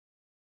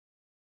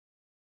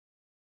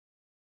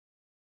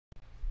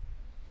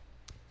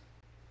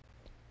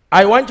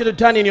I want you to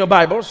turn in your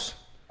Bibles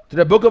to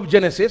the book of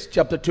Genesis,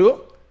 chapter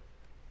 2.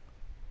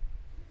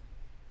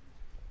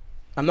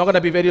 I'm not going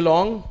to be very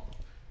long.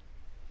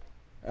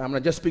 I'm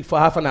going to just speak for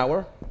half an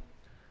hour.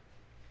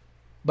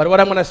 But what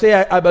I'm going to say,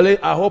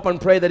 I hope and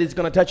pray that it's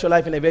going to touch your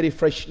life in a very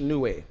fresh, new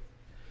way.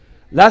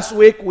 Last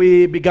week,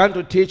 we began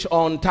to teach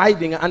on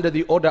tithing under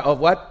the order of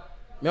what?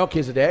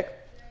 Melchizedek.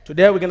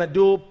 Today, we're going to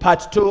do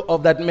part 2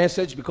 of that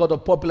message because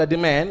of popular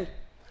demand.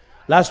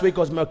 Last week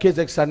was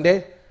Melchizedek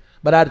Sunday.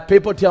 But I had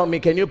people tell me,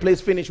 can you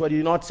please finish what you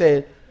did not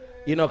say?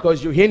 You know,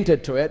 because you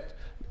hinted to it.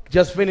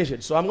 Just finish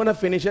it. So I'm going to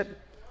finish it.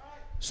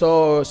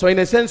 So in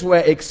a sense, we're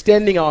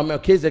extending our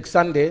Melchizedek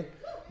Sunday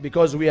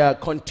because we are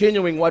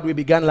continuing what we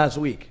began last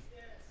week.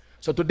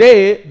 So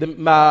today,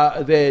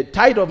 the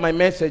title of my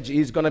message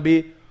is going to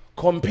be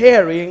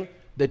comparing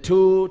the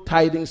two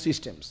tithing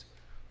systems.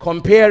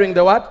 Comparing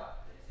the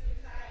what?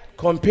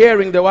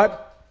 Comparing the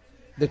what?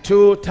 The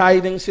two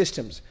tithing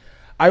systems.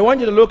 I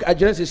want you to look at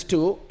Genesis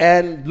 2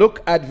 and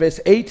look at verse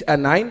 8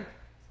 and 9.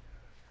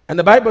 And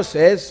the Bible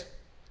says,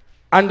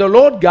 "And the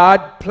Lord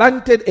God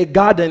planted a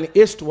garden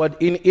eastward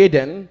in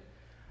Eden,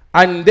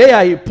 and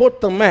there he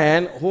put the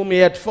man whom he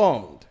had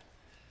formed.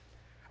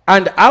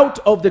 And out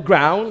of the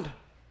ground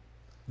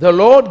the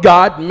Lord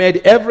God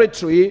made every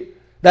tree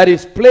that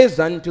is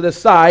pleasant to the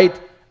sight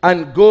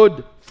and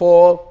good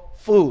for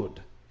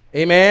food."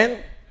 Amen?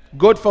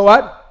 Good for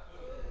what?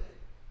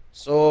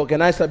 So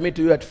can I submit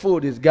to you that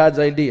food is God's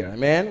idea?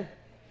 Amen?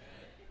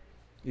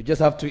 You just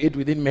have to eat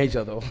within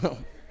measure though.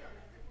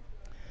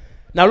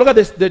 Now look at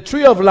this. The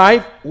tree of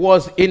life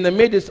was in the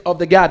midst of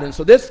the garden.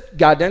 So this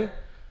garden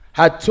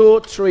had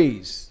 2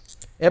 trees.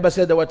 Everybody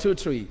said there were 2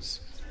 trees.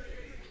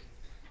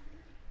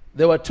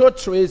 There were 2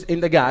 trees in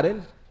the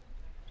garden.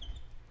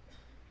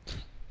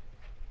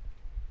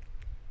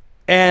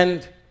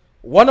 And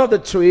one of the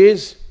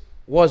trees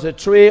was a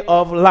tree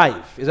of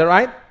life. Is that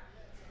right?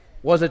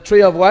 Was a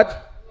tree of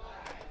what?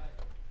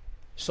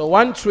 So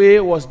one tree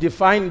was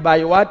defined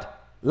by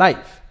what?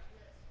 Life.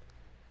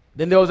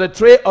 Then there was a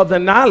tree of the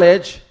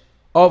knowledge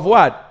of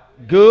what?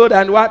 Good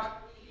and what?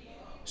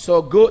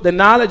 So good, the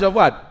knowledge of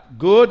what?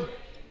 Good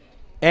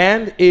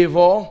and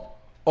evil,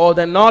 or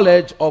the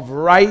knowledge of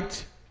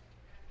right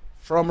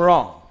from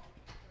wrong.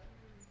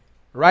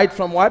 Right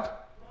from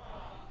what?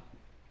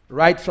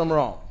 Right from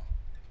wrong.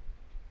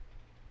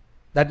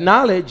 That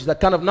knowledge,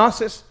 that kind of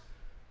gnosis.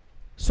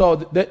 So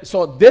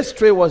this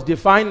tree was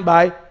defined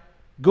by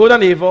good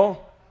and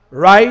evil,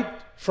 right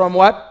from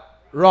what?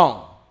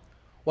 Wrong.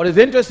 What is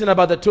interesting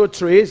about the 2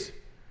 trees,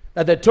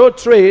 that the 2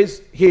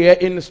 trees here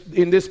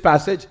in this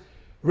passage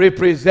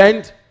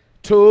represent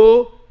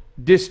 2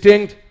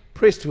 distinct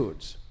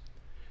priesthoods.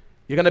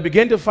 You're going to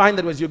begin to find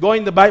that as you go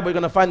in the Bible, you're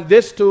going to find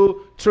these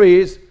 2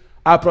 trees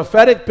are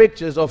prophetic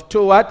pictures of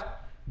 2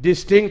 what?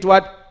 Distinct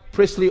what?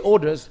 Priestly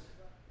orders.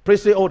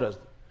 Priestly orders.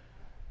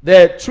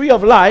 The tree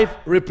of life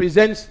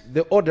represents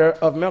the order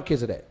of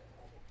Melchizedek.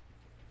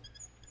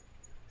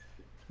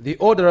 The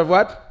order of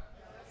what?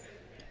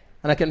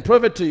 And I can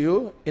prove it to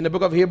you in the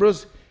book of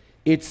Hebrews.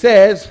 It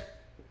says,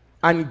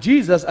 "And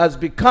Jesus has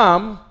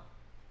become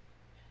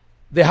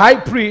the high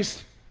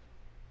priest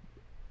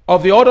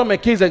of the order of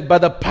Melchizedek by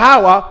the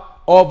power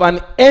of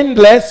an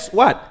endless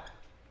what?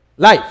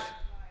 Life."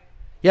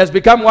 He has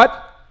become what?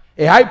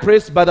 A high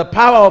priest by the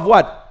power of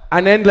what?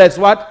 An endless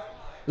what?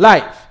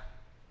 Life.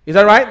 Is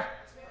that right?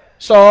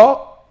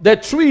 So the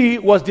tree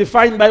was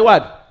defined by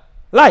what?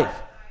 Life.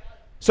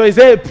 So is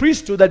there a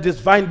priesthood that is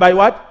defined by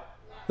what?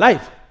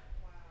 Life.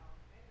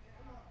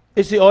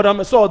 It's the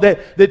order. So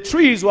the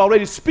trees were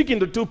already speaking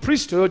to 2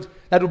 priesthoods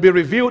that will be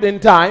revealed in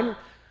time.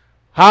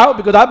 How?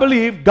 Because I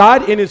believe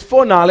God in his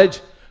foreknowledge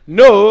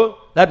knew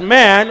that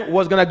man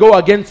was going to go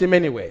against him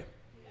anyway.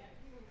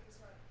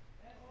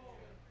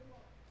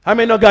 How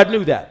many know God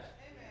knew that?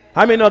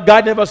 How many know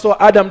God never saw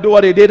Adam do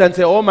what he did and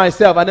say, "Oh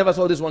myself, I never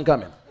saw this one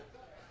coming"?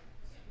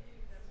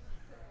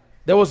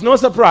 There was no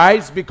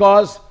surprise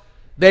because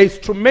there is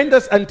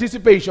tremendous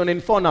anticipation in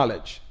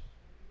foreknowledge.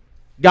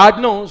 God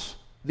knows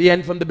the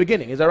end from the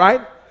beginning. Is that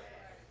right?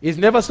 He's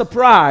never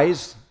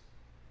surprised.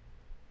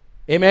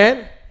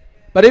 Amen?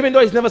 But even though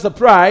he's never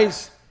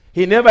surprised,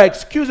 he never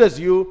excuses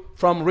you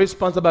from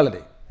responsibility.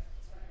 Do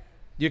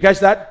you catch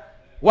that?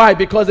 Why?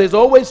 Because there's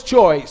always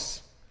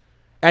choice.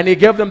 And he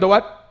gave them the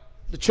what?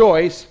 The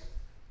choice.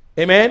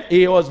 Amen?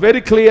 He was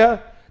very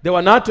clear. They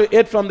were not to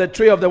eat from the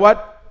tree of the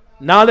what?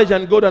 Knowledge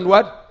and good and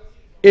what?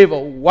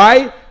 Evil.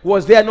 Why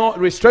was there no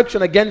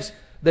restriction against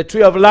the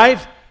tree of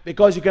life?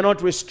 Because you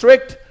cannot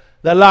restrict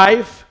the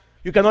life.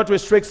 You cannot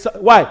restrict.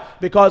 Why?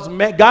 Because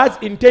God's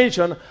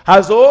intention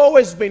has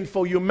always been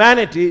for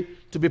humanity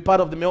to be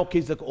part of the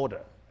Melchizedek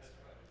order.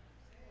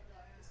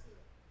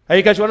 Are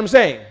you catch what I'm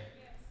saying?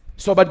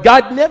 So, but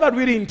God never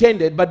really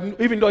intended, but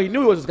even though he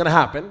knew it was going to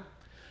happen,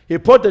 he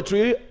put the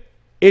tree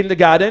in the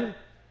garden.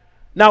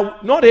 Now,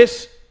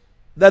 notice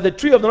that the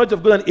tree of the knowledge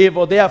of good and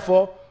evil,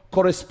 therefore,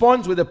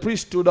 corresponds with the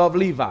priesthood of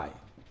Levi.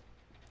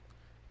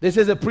 This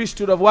is a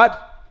priesthood of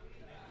what?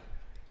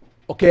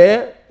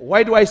 Okay,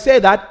 why do I say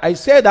that? I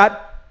say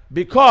that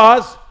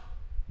because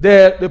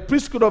the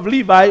priesthood of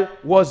Levi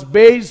was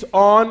based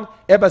on,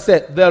 everybody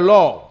said, the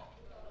law.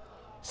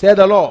 Say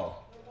the law.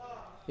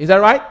 Is that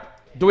right?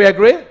 Do we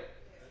agree?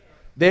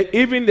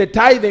 Even the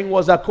tithing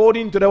was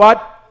according to the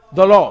what?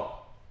 The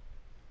law.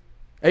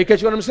 Are you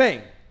catching what I'm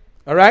saying?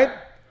 All right?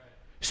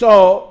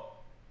 So,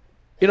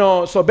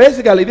 so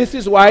basically this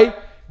is why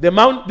the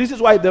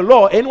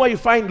law, anywhere you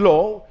find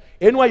law,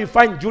 anywhere you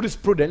find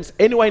jurisprudence,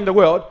 anywhere in the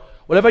world,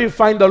 wherever you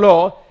find the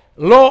law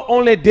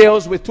only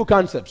deals with two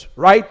concepts,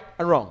 right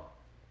and wrong.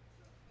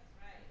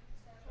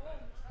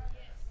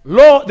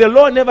 The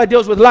law never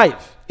deals with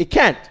life. It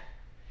can't.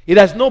 It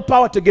has no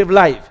power to give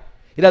life.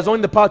 It has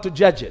only the power to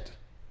judge it.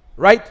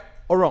 Right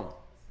or wrong.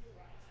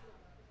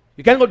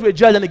 You can't go to a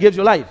judge and he gives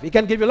you life. He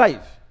can't give you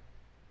life.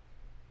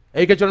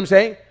 You get what I'm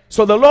saying?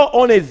 So the law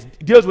only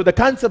deals with the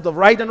concept of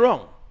right and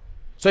wrong.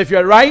 So if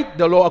you're right,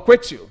 the law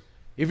acquits you.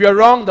 If you're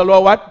wrong, the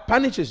law what?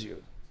 Punishes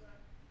you.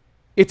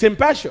 It's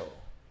impartial.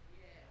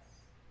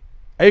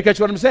 Are you catch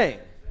what I'm saying?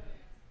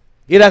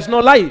 It has no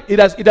life. It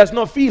has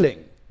no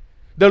feeling.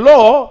 The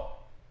law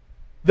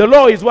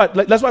is what?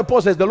 That's why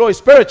Paul says the law is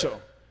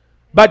spiritual.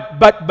 But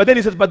then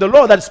he says, but the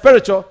law that is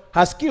spiritual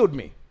has killed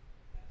me.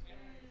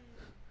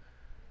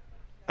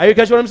 Are you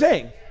catch what I'm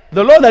saying?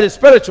 The law that is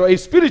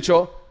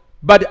spiritual,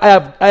 but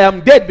I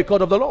am dead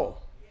because of the law.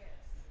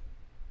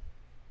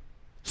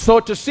 So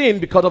to sin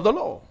because of the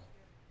law.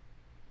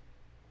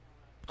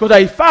 Because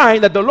I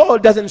find that the law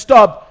doesn't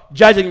stop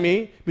judging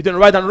me between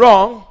right and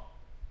wrong,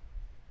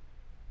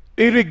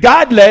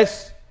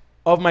 regardless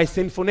of my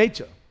sinful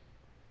nature.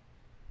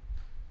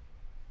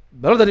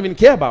 The law doesn't even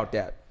care about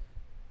that.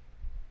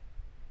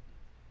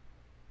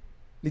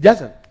 It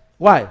doesn't.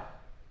 Why?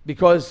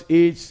 Because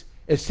it's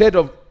a set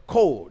of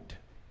code.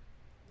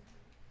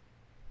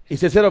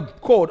 It's a set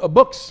of code or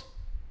books.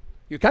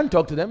 You can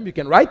talk to them, you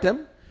can write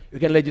them, you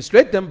can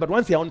legislate them, but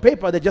once they're on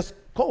paper, they're just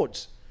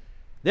codes.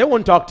 They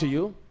won't talk to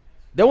you.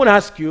 They won't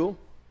ask you,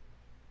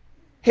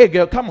 hey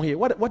girl, come here.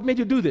 What made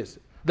you do this?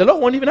 The law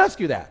won't even ask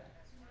you that.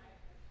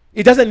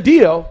 It doesn't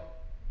deal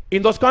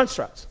in those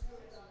constructs.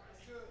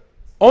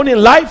 Only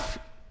life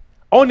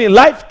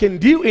can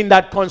deal in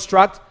that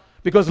construct,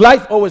 because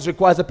life always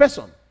requires a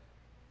person.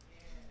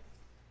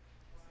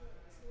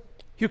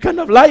 You can't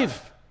have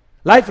life.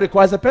 Life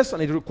requires a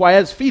person. It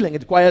requires feeling.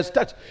 It requires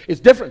touch. It's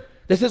different.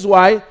 This is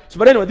why.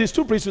 But anyway, these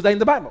two priesthoods are in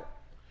the Bible.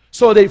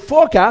 So they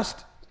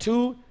forecast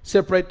two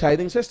separate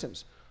tithing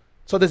systems.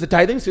 So there's a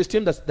tithing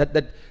system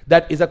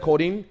that is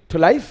according to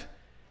life.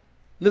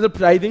 There's a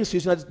tithing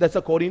system that's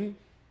according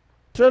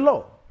to the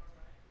law.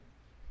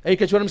 And you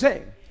catch what I'm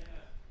saying?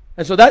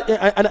 And so that,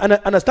 and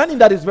understanding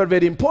that is very,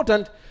 very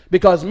important,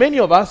 because many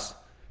of us,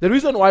 the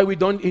reason why we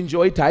don't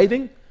enjoy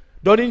tithing,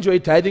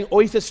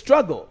 or it's a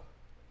struggle,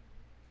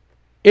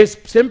 is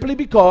simply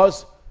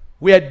because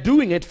we are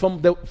doing it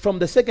from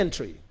the second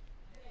tree.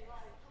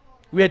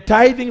 We are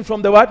tithing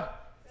from the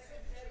what?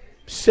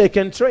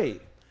 Second tree.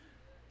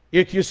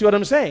 You see what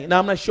I'm saying? Now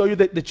I'm going to show you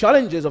the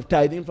challenges of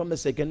tithing from the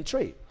second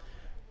tree.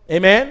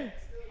 Amen?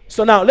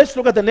 So now let's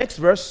look at the next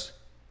verse.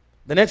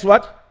 The next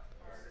what?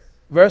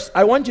 Verse.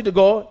 I want you to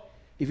go,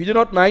 if you do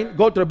not mind,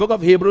 go to the book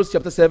of Hebrews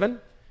chapter 7.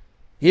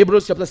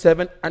 Hebrews chapter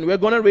 7, and we're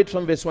going to read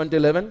from verse 1 to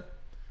 11.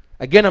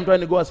 Again, I'm trying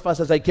to go as fast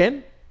as I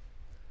can,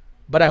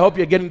 but I hope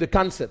you're getting the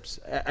concepts.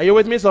 Are you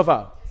with me so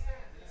far?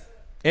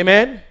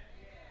 Amen?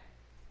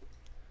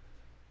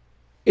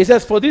 It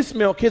says, for this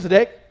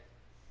Melchizedek,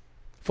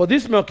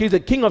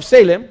 king of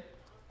Salem,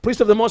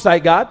 priest of the Most High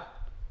God,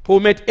 who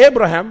met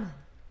Abraham,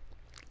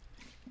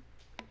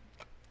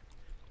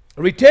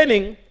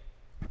 returning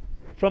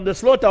from the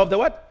slaughter of the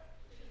what?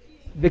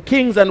 The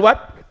kings, and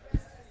what?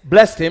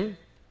 Blessed him.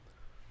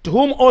 To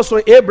whom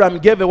also Abraham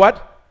gave a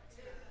what?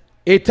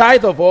 A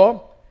tithe of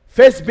all.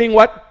 First being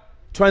what?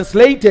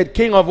 Translated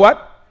king of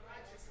what?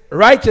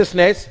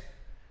 Righteousness.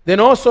 Then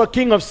also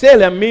king of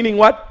Salem, meaning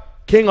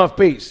what? King of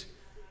peace.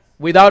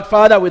 Without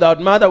father,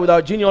 without mother,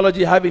 without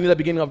genealogy, having neither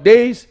beginning of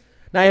days,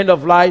 nor end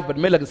of life, but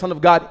made like the Son of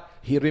God,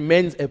 he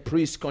remains a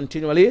priest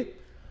continually.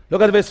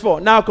 Look at verse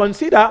 4. Now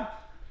consider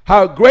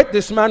how great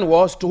this man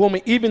was, to whom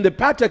even the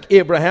patriarch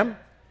Abraham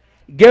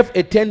gave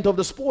a tenth of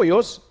the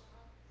spoils.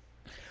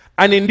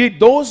 And indeed,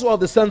 those who are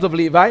the sons of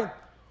Levi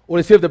who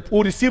received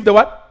the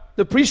what?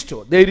 The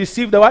priesthood. They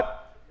received the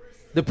what?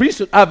 The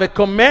priesthood. Have a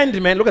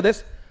commandment. Look at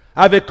this.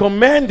 Have a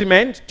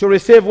commandment to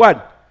receive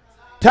what?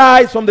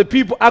 Tithes from the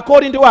people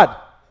according to what?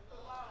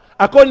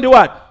 According to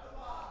what?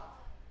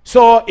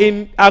 So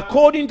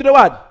according to the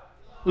what?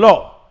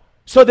 Law.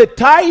 So the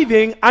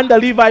tithing under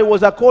Levi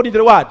was according to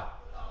the what?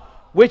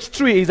 Which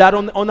tree is that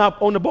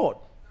on the board?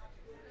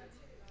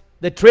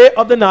 The tree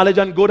of the knowledge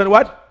and good and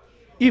what?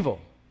 Evil.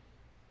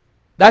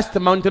 That's the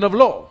mountain of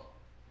law.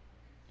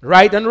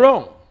 Right and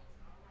wrong.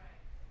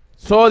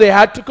 So they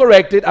had to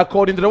correct it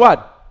according to the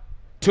what?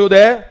 To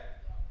the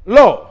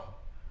law.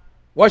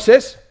 Watch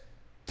this.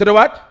 To the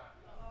what?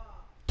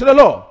 To the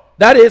law.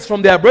 That is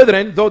from their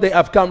brethren, though they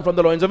have come from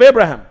the loins of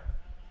Abraham.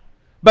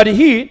 But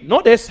he,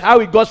 notice how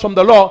it goes from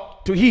the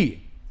law to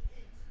he.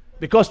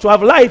 Because to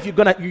have life, you're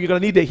gonna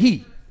need a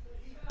he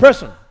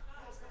person.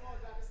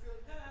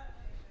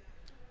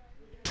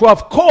 To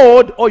have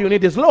code, all you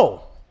need is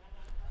law.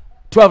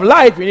 To have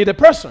life, you need a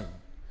person.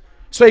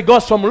 So it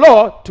goes from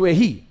law to a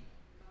he.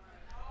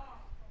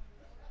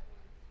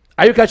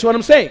 Are you catching what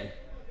I'm saying?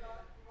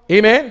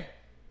 Amen?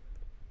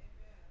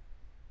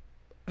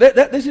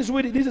 This is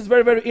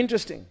very, very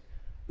interesting.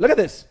 Look at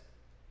this.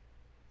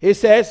 He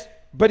says,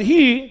 but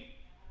he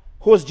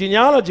whose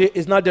genealogy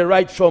is not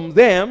derived from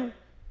them,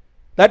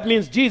 that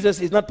means Jesus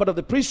is not part of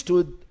the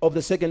priesthood of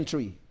the second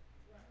tree.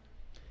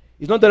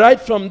 He's not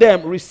derived from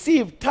them,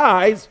 received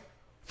tithes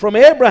from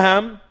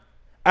Abraham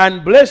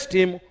and blessed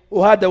him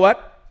who had the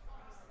what?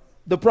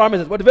 The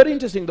promises. What's very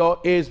interesting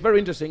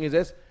is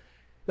this,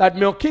 that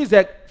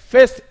Melchizedek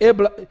first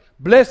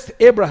blessed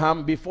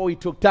Abraham before he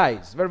took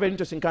tithes. Very, very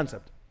interesting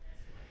concept.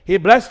 He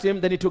blessed him,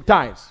 then he took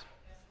tithes.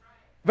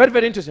 Very,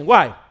 very interesting.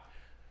 Why?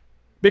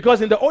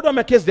 Because in the order of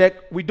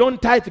Melchizedek, we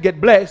don't tithe to get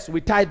blessed,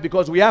 we tithe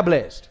because we are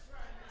blessed.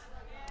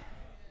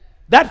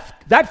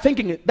 That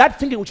thinking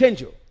will change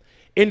you.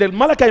 In the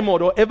Malachi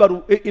model,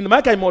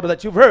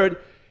 that you've heard,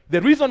 the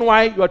reason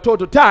why you are told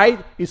to tithe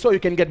is so you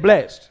can get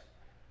blessed.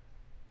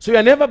 So you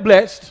are never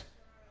blessed.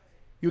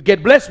 You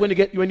get blessed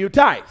when you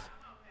tithe.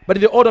 But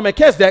in the order of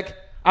Melchizedek,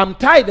 I'm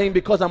tithing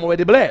because I'm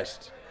already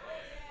blessed.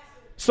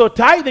 So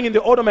tithing in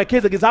the order of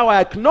Melchizedek is how I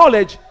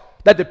acknowledge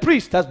that the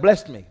priest has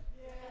blessed me.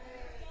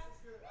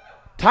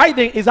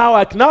 Tithing is how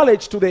I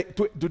acknowledge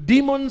to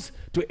demons,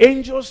 to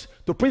angels,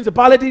 to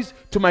principalities,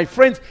 to my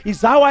friends.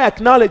 It's how I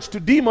acknowledge to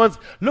demons,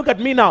 look at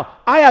me now.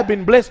 I have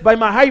been blessed by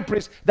my high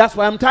priest. That's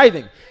why I'm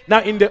tithing. Now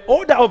in the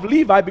order of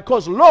Levi,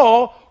 because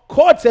law,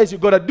 court says you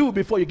got to do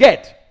before you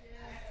get.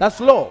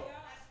 That's law.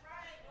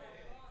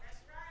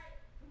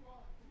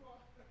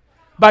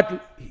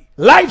 But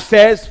life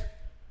says,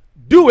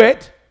 do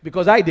it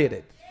because I did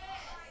it.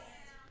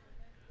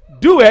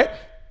 Do it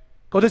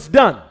because it's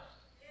done.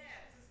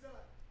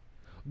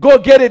 Go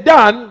get it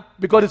done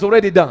because it's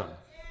already done.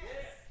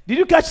 Did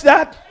you catch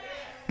that?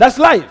 That's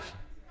life.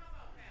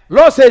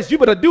 Law says you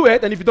better do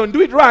it, and if you don't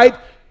do it right,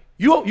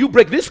 you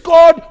break this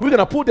code, we're going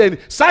to put a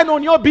sign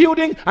on your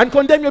building and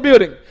condemn your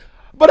building.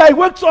 But I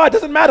worked so hard, it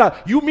doesn't matter.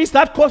 You miss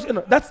that course.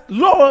 That's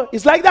law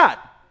is like that.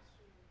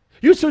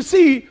 You should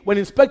see when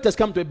inspectors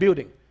come to a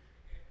building.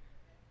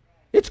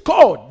 It's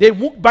code. They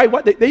walk by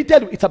what they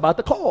tell you. It's about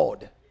the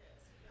code.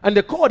 And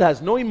the code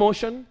has no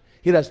emotion.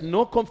 It has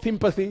no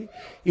sympathy.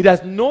 It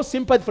has no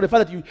sympathy for the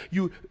fact that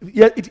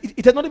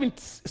it has not even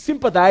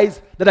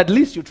sympathized that at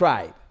least you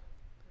tried.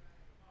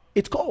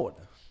 It's code.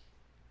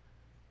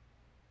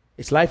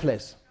 It's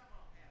lifeless,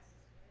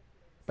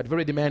 but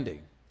very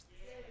demanding.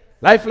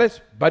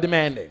 Lifeless, but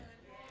demanding.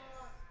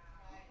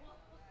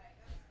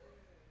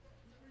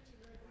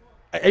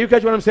 Are you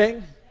catching what I'm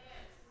saying?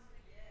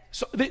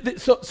 So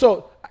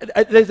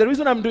there's a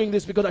reason I'm doing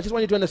this, because I just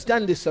want you to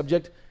understand this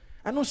subject.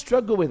 I don't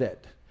struggle with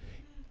it.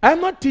 I'm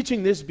not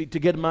teaching this to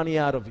get money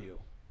out of you.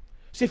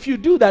 See, if you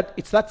do that,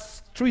 it's that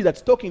tree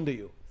that's talking to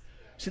you.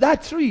 See,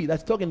 that tree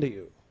that's talking to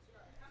you.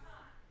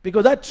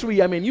 Because that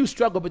tree, you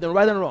struggle with the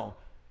right and wrong.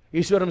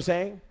 You see what I'm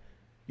saying?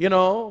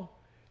 You're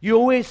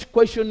always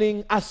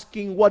questioning,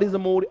 asking, what is the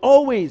motive?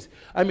 Always.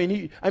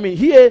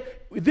 Here,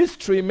 this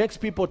tree makes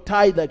people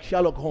tithe like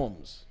Sherlock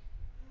Holmes.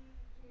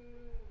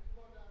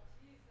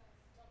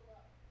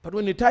 But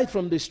when you tithe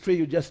from this tree,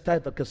 you just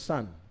tithe like a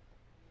son.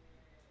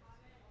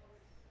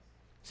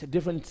 It's a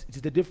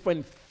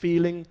different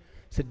feeling.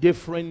 It's a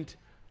different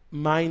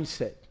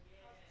mindset.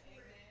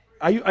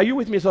 Are you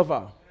with me so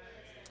far?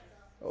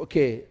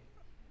 Okay.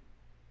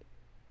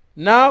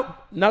 Now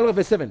look at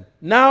verse 7.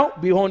 Now,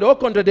 behold, all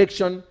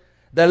contradiction,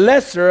 the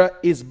lesser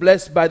is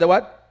blessed by the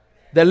what?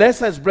 The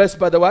lesser is blessed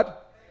by the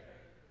what?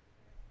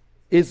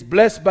 Is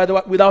blessed by the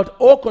what? Without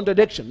all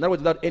contradiction. In other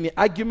words, without any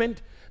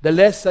argument, the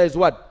lesser is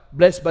what?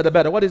 Blessed by the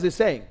better. What is he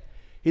saying?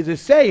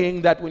 He's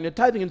saying that when you're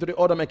tithing into the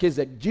order of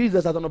Melchizedek,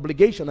 Jesus has an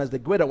obligation as the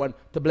greater one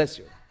to bless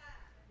you.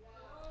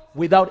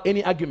 Without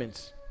any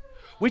arguments.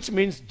 Which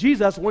means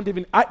Jesus won't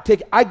even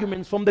take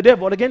arguments from the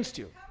devil against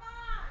you.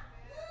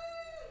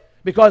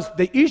 Because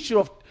the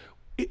issue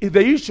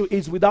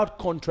is without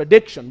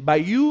contradiction by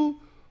you,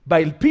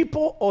 by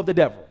people, or the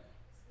devil.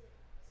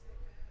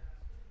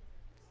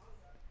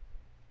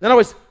 In other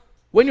words,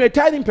 when you're a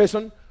tithing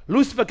person,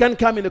 Lucifer can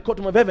come in the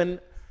courtroom of heaven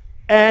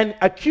and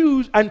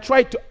accuse and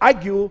try to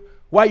argue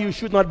why you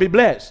should not be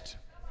blessed.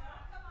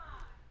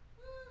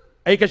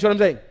 Are you catching what I'm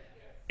saying?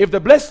 If the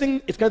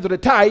blessing is coming to the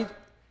tithe,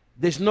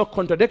 there's no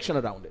contradiction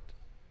around it.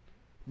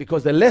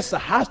 Because the lesser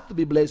has to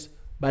be blessed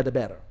by the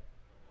better.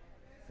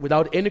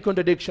 Without any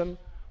contradiction,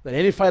 without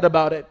any fight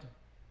about it.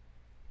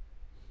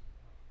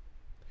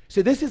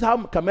 See, this is how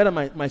Camilla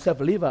and myself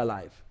live our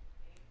life.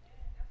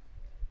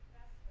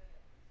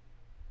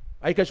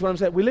 Are you catching what I'm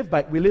saying? We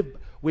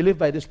live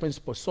by this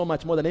principle so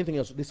much more than anything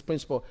else. This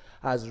principle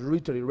has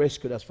literally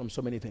rescued us from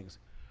so many things.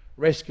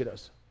 Rescued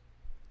us.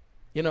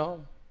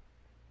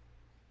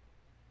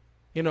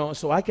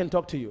 So I can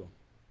talk to you.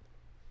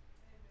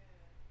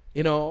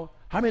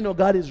 How many know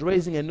God is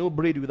raising a new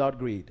breed without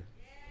greed?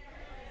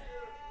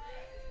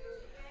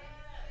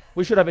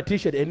 We should have a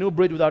t-shirt, a new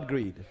breed without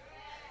greed.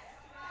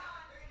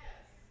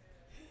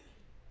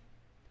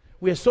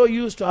 We are so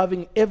used to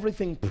having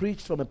everything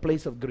preached from a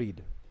place of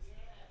greed.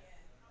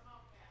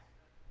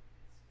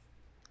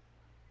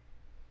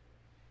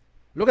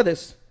 Look at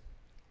this.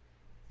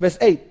 Verse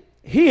 8.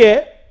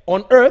 Here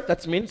on earth,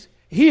 that means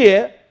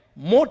here,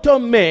 mortal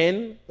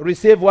men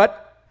receive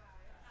what?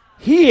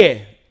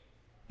 Here.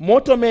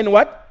 Mortal men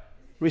what?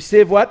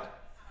 Receive what?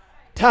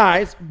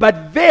 Tithes.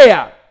 But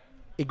there,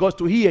 it goes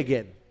to he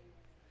again.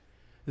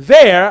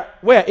 There,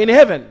 where? In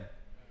heaven.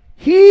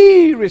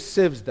 He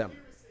receives them.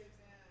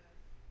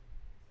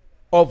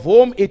 Of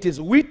whom it is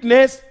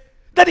witness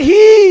that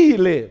he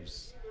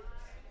lives.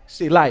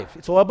 See, life.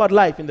 It's all about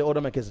life in the order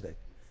of Melchizedek.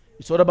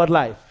 It's all about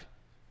life.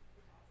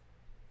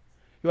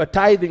 You are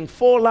tithing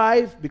for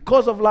life,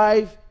 because of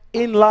life,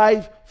 in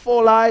life,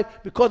 for life,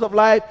 because of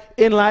life,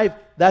 in life.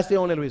 That's the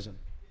only reason.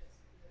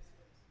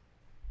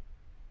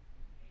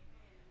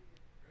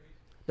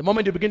 The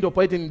moment you begin to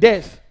operate in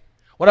death,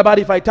 what about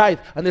if I tithe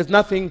and there's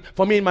nothing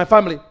for me in my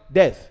family?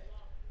 Death.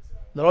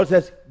 The Lord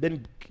says,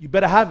 then you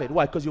better have it.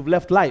 Why? Because you've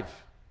left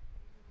life.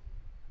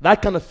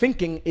 That kind of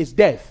thinking is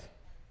death.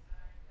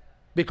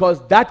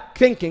 Because that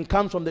thinking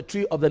comes from the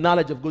tree of the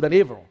knowledge of good and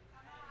evil.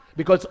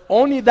 Because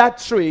only that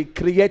tree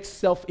creates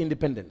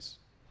self-independence.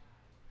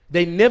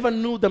 They never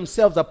knew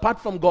themselves apart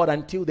from God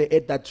until they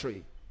ate that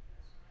tree.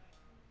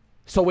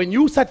 So when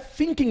you start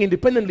thinking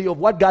independently of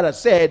what God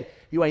has said,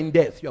 you are in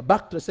death. You're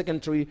back to the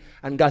second tree,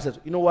 and God says,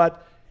 you know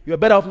what? You're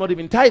better off not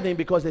even tithing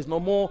because there's no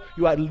more.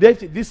 You are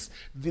left. This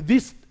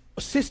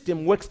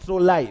system works through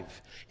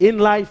life. In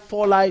life,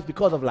 for life,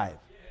 because of life.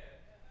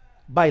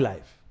 By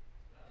life.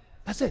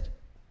 That's it.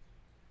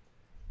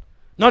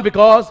 Not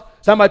because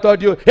somebody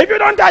told you, if you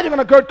don't tithe, you're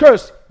going to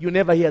curse. You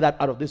never hear that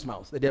out of this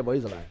mouth. The devil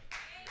is a lie.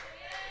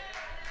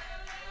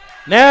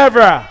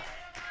 Never.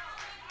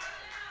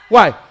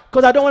 Why?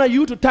 Because I don't want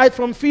you to tithe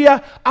from fear.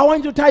 I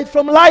want you to tithe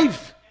from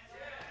life.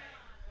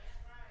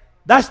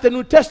 That's the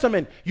New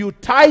Testament. You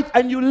tithe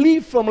and you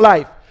live from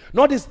life.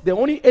 Notice the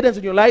only evidence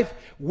in your life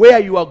where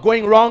you are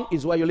going wrong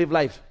is where you live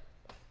life.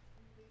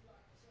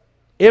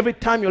 Every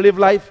time you live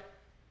life,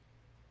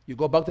 you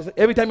go back to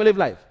every time you live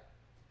life.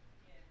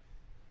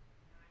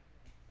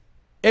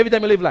 Every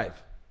time you live life.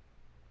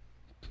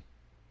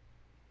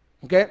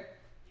 Okay?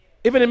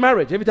 Even in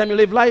marriage, every time you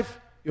live life,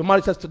 your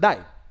marriage has to die.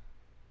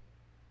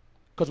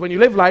 Because when you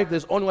live life,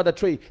 there's only other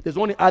tree. There's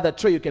only other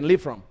tree you can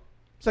live from.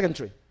 Second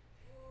tree.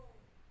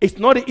 It's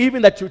not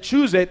even that you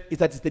choose it, it's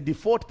that it's the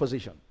default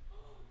position.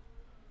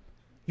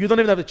 You don't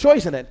even have a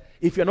choice in it.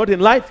 If you're not in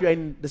life, you're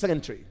in the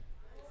second tree.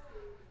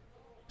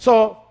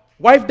 So,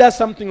 wife does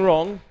something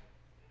wrong,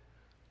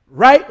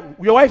 right?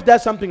 Your wife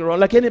does something wrong,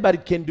 like anybody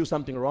can do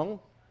something wrong.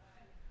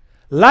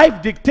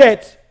 Life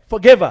dictates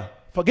forgiver.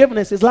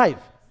 Forgiveness is life.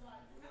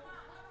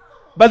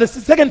 But the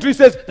second tree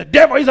says, the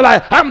devil is a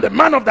liar. I'm the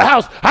man of the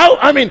house.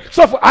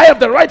 I have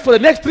the right for the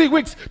next 3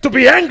 weeks to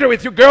be angry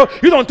with you, girl.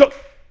 You don't talk.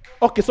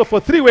 Okay, so for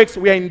 3 weeks,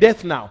 we are in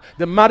death now.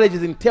 The marriage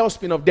is in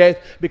tailspin of death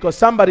because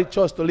somebody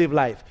chose to live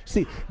life.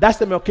 See, that's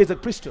the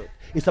Melchizedek priesthood.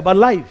 It's about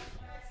life.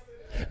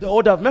 The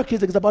order of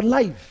Melchizedek is about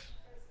life.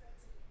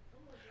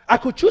 I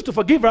could choose to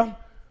forgive her,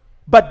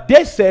 but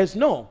death says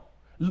no.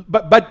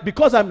 But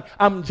because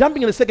I'm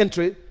jumping in the second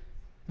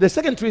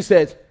tree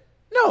says,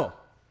 no,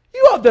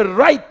 you have the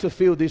right to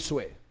feel this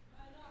way.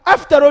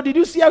 After all, did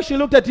you see how she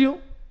looked at you?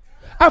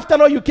 After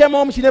all, you came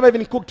home, she never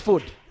even cooked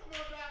food.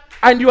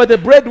 And you are the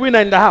breadwinner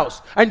in the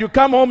house. And you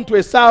come home to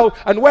a sow,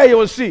 and where you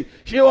will see,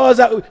 she was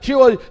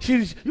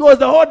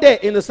the whole day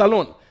in the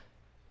salon.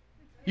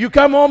 You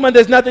come home and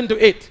there's nothing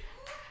to eat.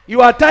 You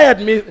are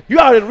tired. You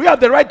have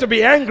the right to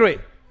be angry.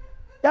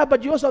 Yeah,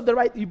 but you also have the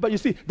right. But you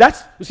see,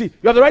 you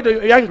have the right to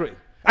be angry.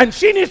 And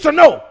she needs to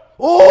know.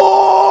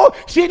 Oh,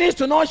 she needs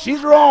to know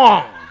she's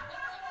wrong.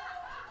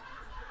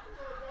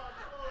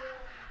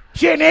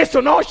 She needs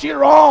to know she's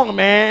wrong,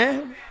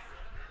 man.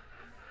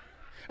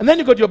 And then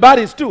you got your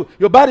bodies too.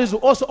 Your bodies will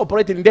also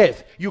operate in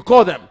death. You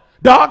call them.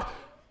 Dog,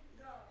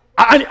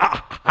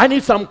 I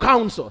need some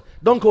counsel.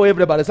 Don't call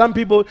everybody. Some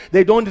people,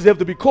 they don't deserve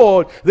to be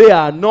called. They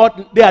are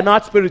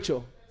not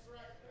spiritual.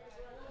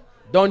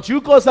 Don't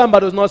you call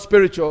somebody who's not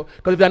spiritual,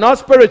 because if they're not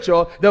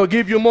spiritual, they'll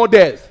give you more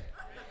death.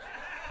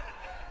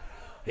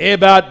 Hey,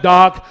 bad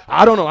dog.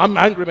 I don't know. I'm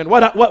angry, man.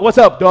 What's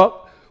up, dog?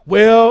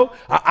 Well,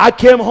 I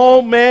came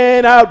home,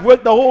 man. I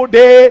worked the whole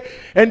day.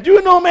 And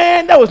you know,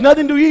 man, there was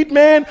nothing to eat,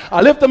 man.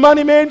 I left the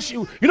money, man.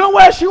 You know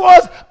where she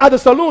was? At the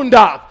saloon,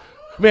 dog.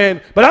 Man,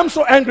 but I'm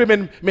so angry,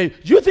 man. Do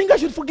you think I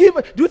should forgive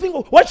her? Do you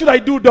think, what should I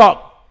do, dog?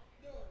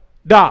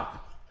 Dog,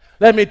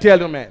 let me tell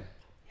you, man.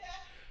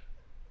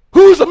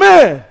 Who's the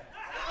man?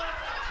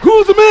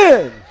 Who's the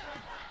man?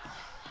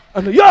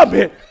 And yeah,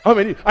 man.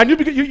 And you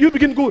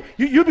become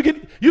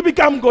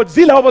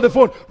Godzilla over the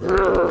phone.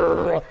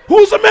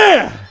 Who's the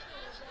man?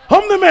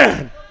 I'm the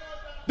man.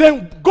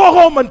 Then go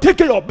home and take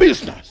care of your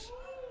business.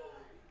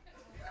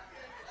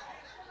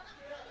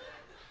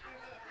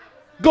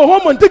 Go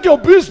home and take care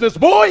of your business,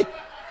 boy.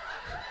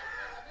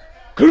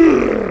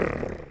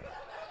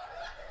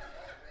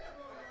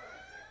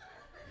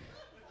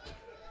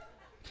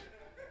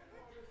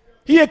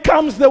 Here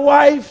comes the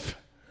wife.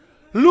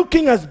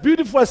 looking as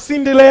beautiful as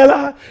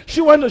Cinderella.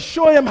 She wants to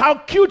show him how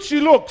cute she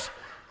looks.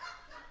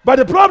 But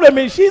the problem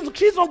is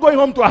she's not going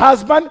home to her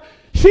husband.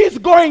 She's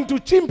going to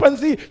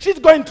chimpanzee. She's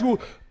going to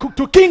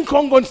King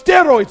Kong on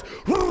steroids.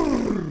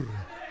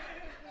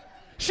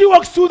 She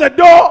walks through the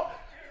door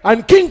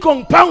and King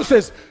Kong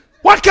pounces.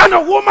 What kind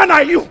of woman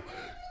are you?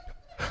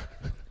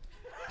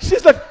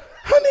 She's like,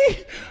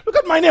 honey, look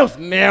at my nails.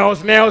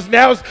 Nails, nails,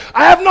 nails.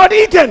 I have not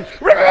eaten.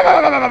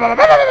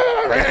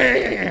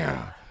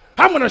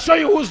 I'm going to show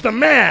you who's the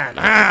man.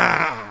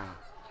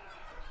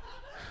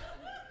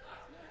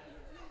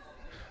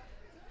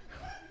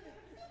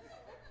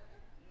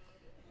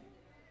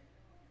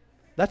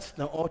 That's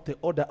the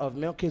order of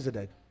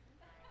Melchizedek.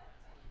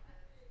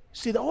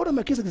 See, the order of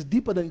Melchizedek is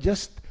deeper than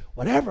just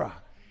whatever.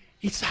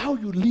 It's how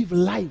you live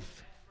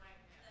life.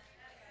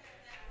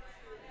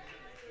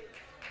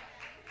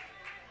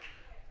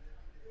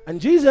 And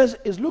Jesus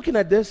is looking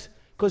at this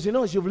because he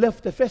knows you've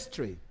left the first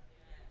tree.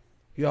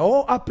 You are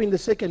all up in the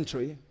second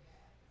tree,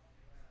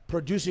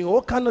 producing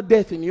all kind of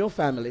death in your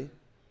family.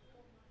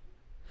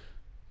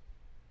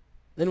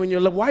 Then when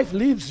your wife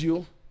leaves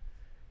you,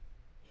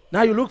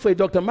 now you look for a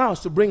Dr.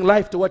 Myles to bring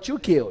life to what you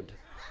killed.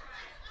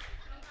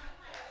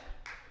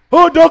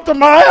 Oh, Dr.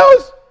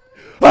 Myles,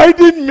 I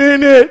didn't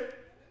mean it.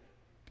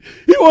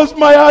 It was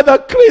my other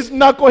Chris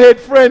knucklehead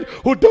friend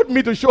who taught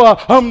me to show her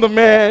I'm the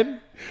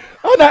man.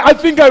 And I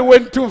think I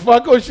went too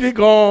far because she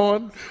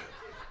gone.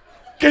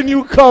 Can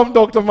you come,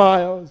 Dr.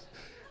 Myles?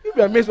 You'll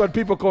be amazed what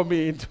people call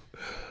me into.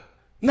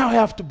 Now I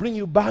have to bring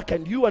you back,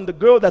 and you and the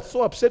girl that's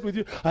so upset with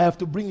you, I have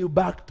to bring you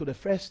back to the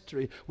first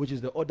tree, which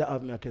is the order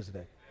of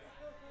Melchizedek.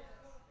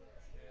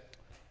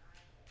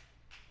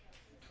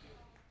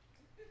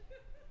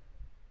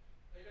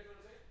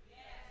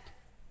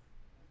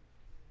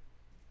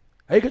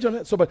 Are you catching on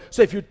that?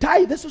 So if you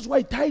tithe, this is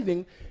why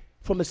tithing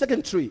from the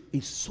second tree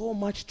is so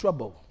much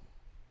trouble.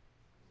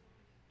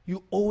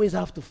 You always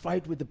have to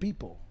fight with the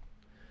people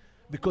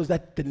because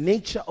that's the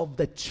nature of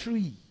the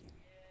tree.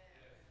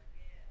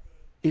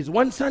 Is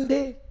one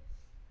Sunday,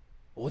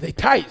 or they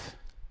tithe.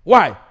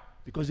 Why?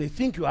 Because they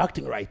think you're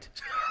acting right.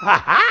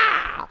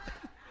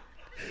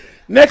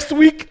 Next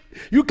week,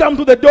 you come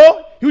to the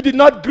door, you did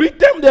not greet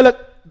them, they're like,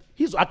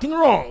 he's acting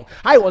wrong.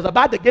 I was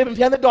about to give him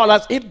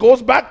 $300, it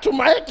goes back to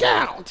my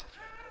account.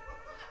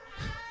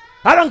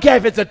 I don't care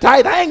if it's a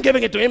tithe, I ain't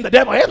giving it to him, the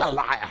devil is a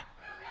liar.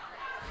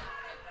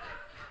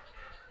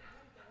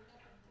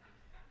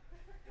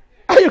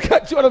 Are you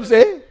catching what I'm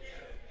saying?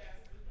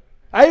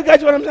 Are you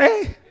catching what I'm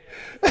saying?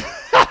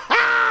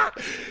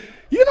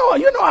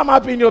 You know I'm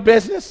up in your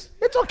business.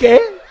 It's okay.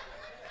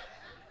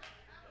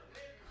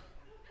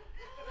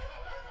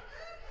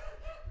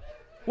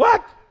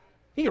 What?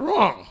 He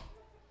wrong.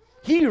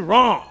 He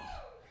wrong.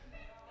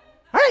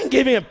 I ain't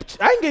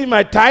giving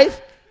my tithe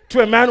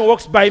to a man who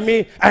walks by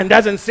me and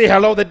doesn't say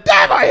hello. The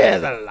devil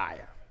is a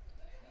liar.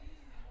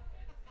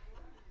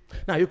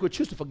 Now you could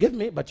choose to forgive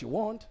me, but you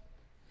won't.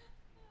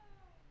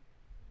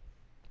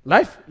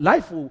 Life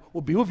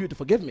will behoove you to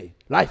forgive me.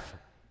 Life.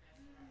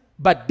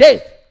 But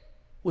death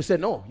will say,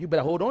 no, you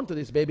better hold on to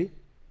this, baby.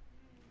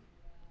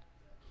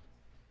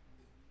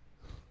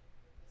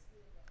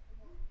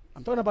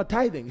 I'm talking about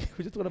tithing.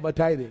 We're just talking about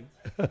tithing.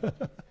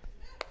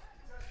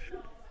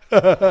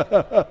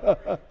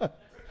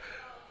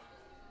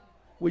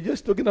 We're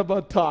just talking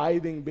about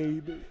tithing,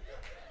 baby.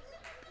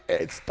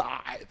 It's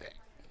tithing.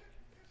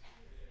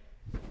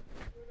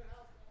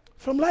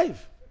 From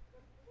life.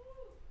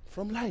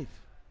 From life.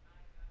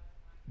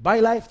 By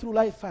life, through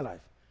life, for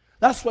life.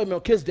 That's why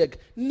Melchizedek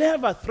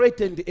never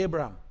threatened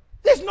Abraham.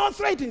 There's no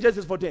threat in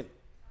Genesis 14.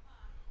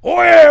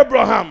 Oh,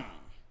 Abraham,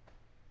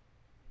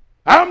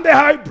 I'm the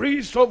high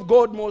priest of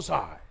God Most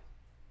High.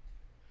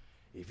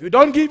 If you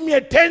don't give me a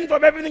tenth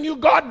of everything you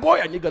got, boy,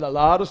 and you got a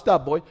lot of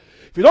stuff, boy.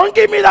 If you don't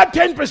give me that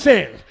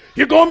 10%,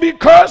 you're going to be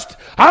cursed.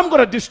 I'm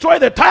going to destroy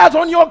the tires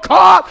on your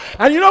car.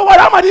 And you know what?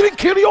 I might even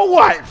kill your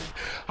wife.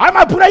 I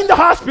might put her in the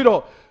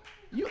hospital.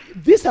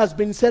 This has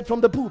been said from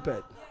the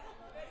pulpit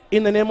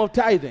in the name of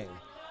tithing.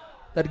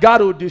 That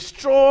God will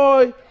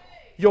destroy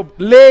your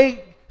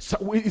leg. So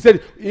he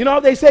said,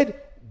 they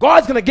said,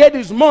 God's going to get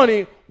his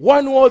money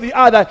one way or the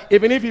other,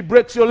 even if he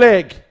breaks your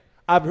leg.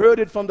 I've heard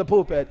it from the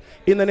pulpit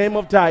in the name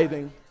of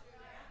tithing.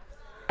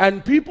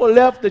 And people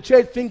left the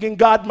church thinking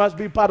God must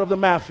be part of the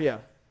mafia.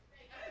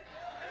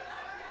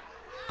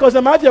 Because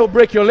the mafia will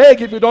break your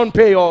leg if you don't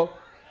pay your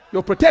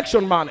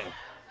protection money.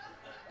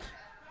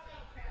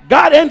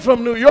 God ain't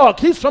from New York.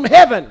 He's from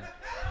heaven.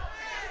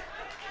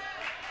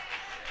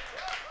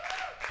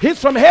 He's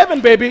from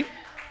heaven, baby.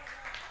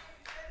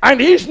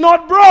 And he's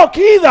not broke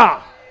either.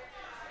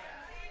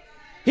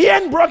 He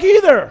ain't broke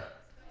either.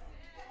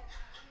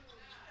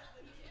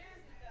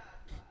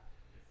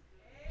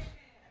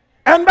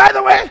 And by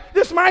the way,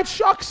 this might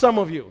shock some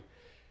of you.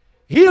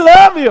 He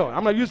love you.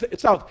 I'm going to use the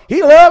South.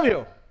 He love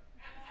you.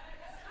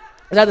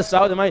 Is that the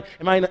South? Am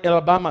I in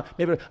Alabama?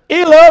 Maybe.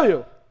 He love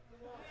you.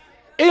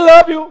 He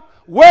love you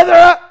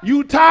whether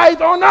you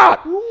tithe or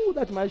not. Ooh,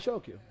 that might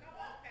shock you.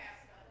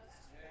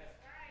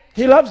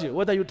 He loves you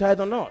whether you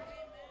tithe or not.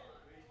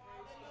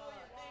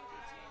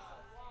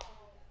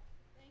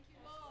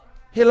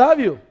 He love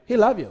you. He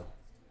love you.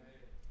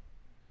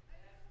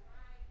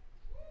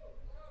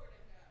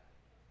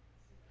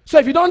 So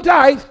if you don't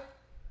tithe,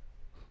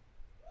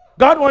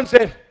 God won't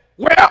say,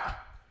 well,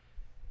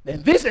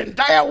 then this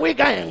entire week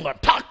I ain't going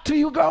to talk to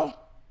you, girl.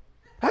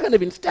 I can't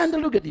even stand to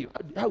look at you.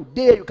 How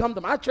dare you come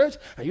to my church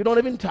and you don't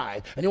even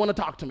tithe and you want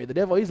to talk to me? The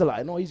devil is a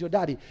lie. No, he's your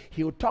daddy.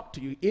 He will talk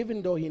to you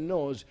even though he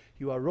knows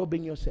you are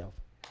robbing yourself.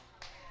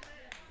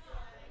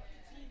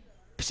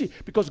 See,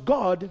 because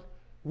God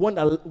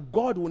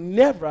will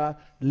never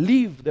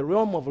leave the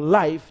realm of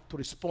life to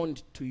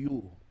respond to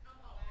you.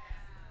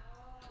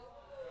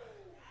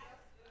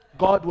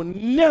 God will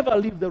never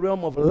leave the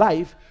realm of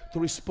life to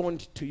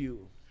respond to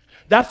you.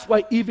 That's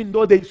why even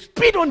though they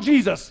spit on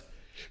Jesus,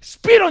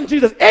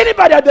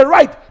 anybody had the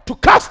right to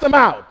cast them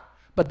out.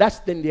 But that's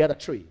then the other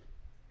tree.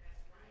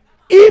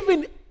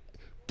 Even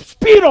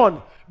spit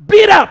on,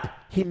 beat up,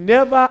 he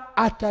never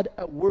uttered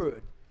a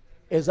word.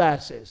 Isaiah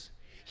says,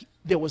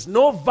 there was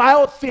no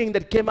vile thing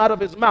that came out of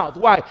his mouth.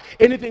 Why?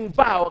 Anything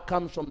vile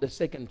comes from the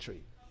second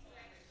tree.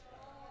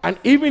 And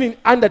even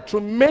under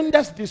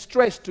tremendous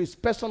distress to his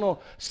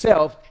personal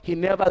self, he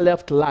never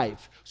left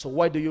life. So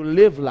why do you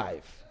live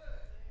life?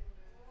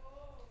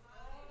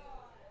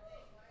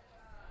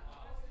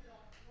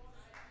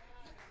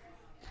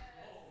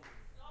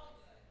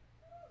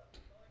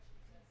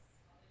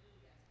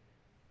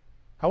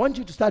 I want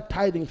you to start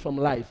tithing from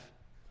life.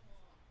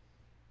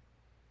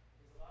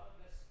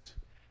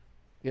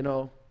 You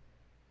know,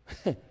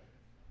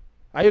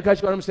 are you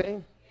catching what I'm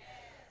saying?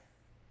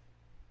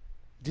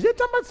 Did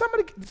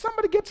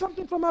somebody get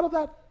something from out of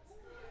that?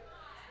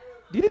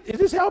 Did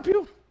this help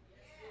you?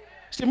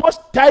 See,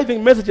 most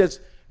tithing messages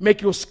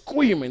make you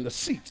scream in the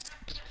seats.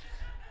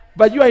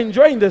 But you are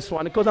enjoying this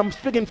one because I'm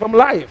speaking from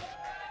life.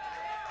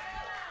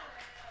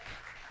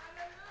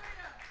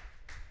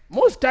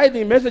 Most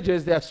tithing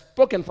messages, they are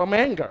spoken from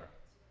anger.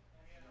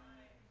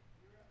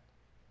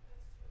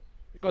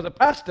 Because the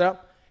pastor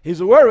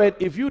is worried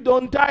if you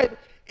don't tithe,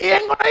 he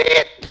ain't going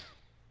to eat.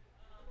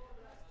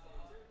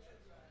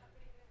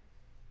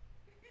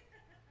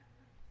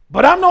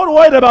 But I'm not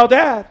worried about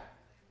that.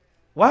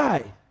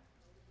 Why?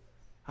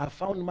 I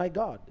found my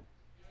God.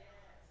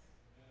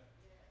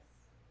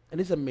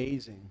 And it's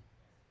amazing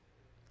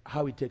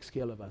how he takes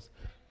care of us.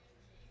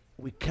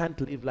 We can't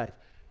live life.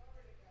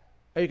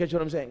 Are you catching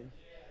what I'm saying?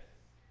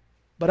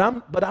 But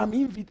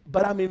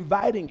I'm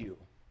inviting you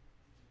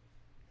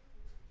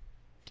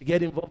to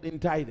get involved in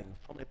tithing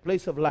from a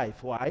place of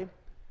life. Why?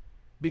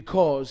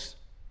 Because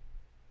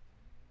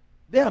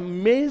there are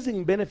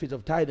amazing benefits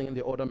of tithing in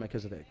the Order of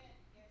Melchizedek.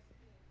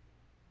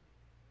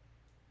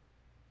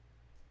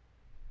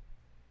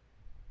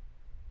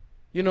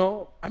 You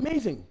know,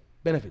 amazing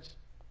benefits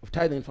of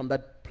tithing from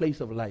that place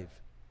of life.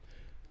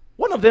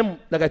 One of them,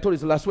 like I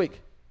told you last week,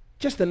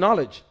 just the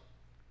knowledge.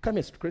 Come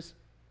here, Chris.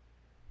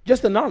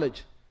 Just the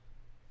knowledge.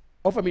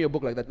 Offer me your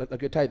book like that,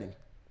 like you're tithing.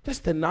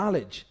 Just the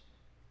knowledge.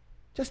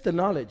 Just the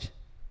knowledge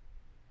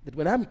that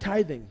when I'm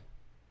tithing,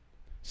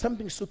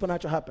 something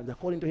supernatural happens.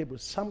 According to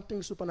Hebrews,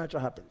 something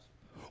supernatural happens.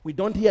 We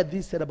don't hear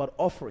this said about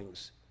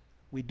offerings.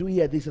 We do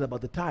hear this said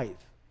about the tithe.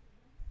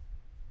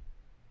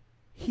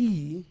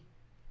 He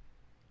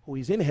who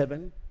is in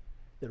heaven,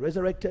 the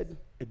resurrected,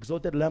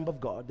 exalted Lamb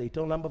of God, the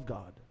eternal Lamb of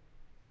God,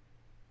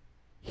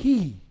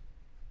 he,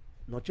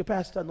 not your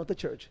pastor, not the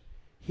church,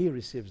 he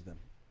receives them.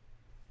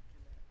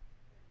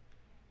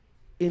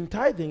 In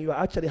tithing, you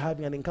are actually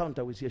having an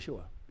encounter with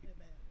Yeshua.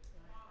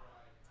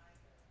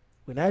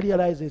 When I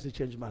realized this, it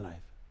changed my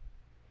life.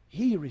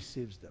 He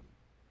receives them.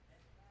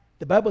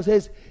 The Bible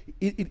says,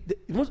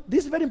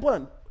 this is very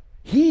important.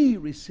 He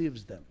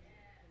receives them.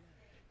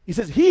 He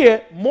says,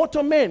 here,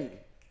 mortal men,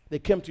 they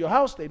came to your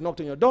house, they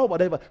knocked on your door,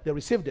 whatever, they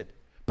received it.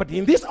 But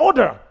in this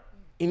order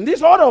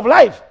of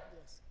life,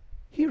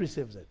 he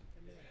receives it.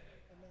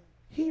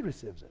 He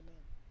receives it.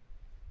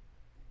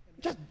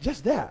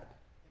 Just that.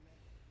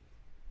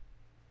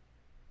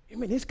 You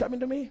mean he's coming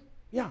to me?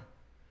 Yeah.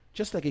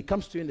 Just like he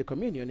comes to you in the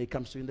communion, he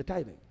comes to you in the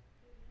tithing.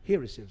 He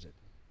receives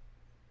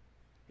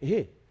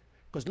it.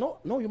 Because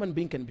no human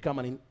being can become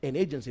an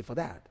agency for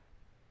that.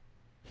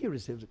 He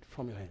receives it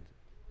from your hand.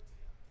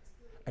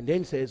 And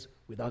then says,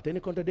 without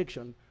any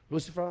contradiction,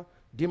 Lucifer,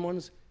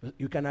 demons,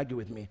 you can argue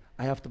with me.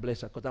 I have to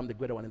bless her because I'm the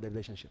greater one in the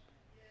relationship.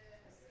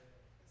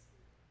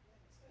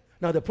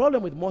 Now, the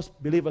problem with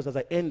most believers as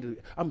I end,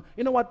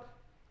 you know what?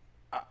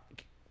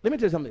 Let me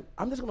tell you something.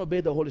 I'm just going to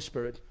obey the Holy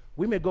Spirit.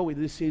 We may go with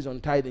this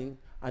season tithing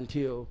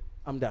until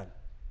I'm done.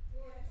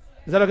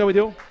 Is that okay with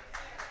you?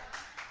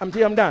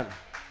 Until I'm done.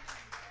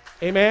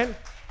 Amen?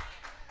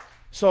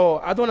 So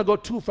I don't want to go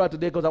too far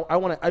today because I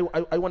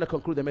want to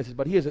conclude the message.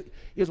 But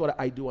here's what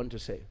I do want to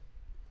say.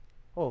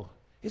 Oh,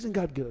 isn't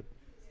God good?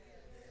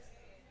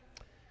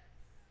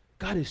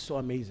 God is so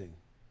amazing.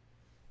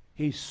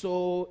 He's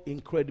so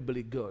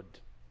incredibly good.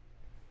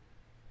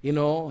 You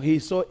know,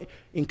 he's so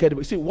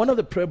incredible. See, one of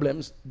the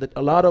problems that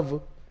a lot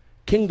of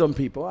kingdom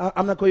people,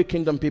 I'm not calling you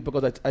kingdom people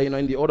because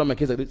in the Order of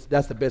Melchizedek,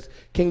 that's the best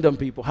kingdom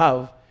people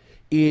have,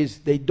 is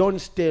they don't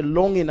stay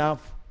long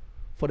enough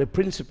for the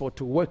principle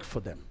to work for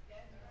them.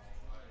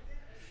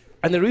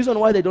 And the reason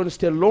why they don't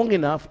stay long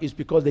enough is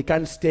because they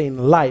can't stay in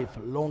life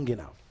long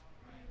enough.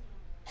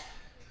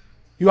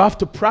 You have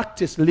to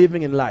practice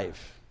living in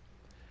life.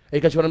 You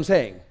catch what I'm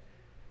saying?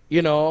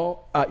 You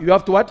know, you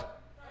have to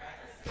what?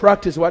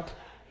 Practice what?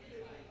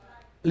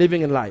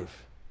 Living in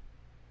life.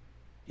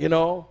 You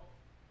know,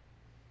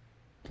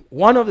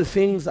 one of the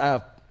things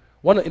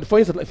for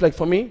instance, like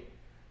for me,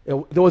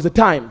 there was a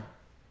time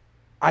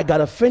I got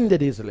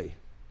offended easily.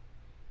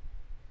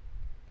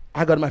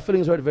 I got my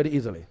feelings hurt very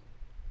easily.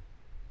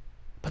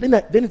 But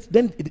then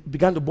it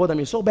began to bother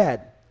me so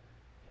bad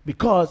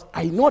because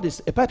I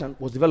noticed a pattern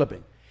was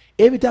developing.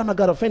 Every time I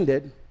got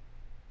offended,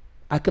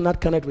 I could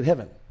not connect with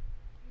heaven.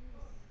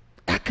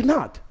 I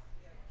cannot.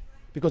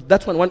 Because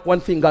that's one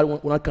thing God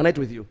will not connect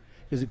with you.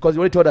 Is because He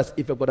already told us,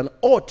 if you've got an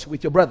ought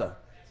with your brother,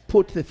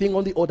 put the thing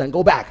on the ought and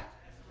go back.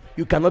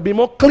 You cannot be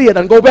more clear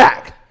than go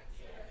back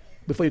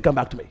before you come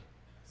back to me.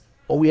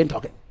 Or we ain't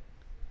talking.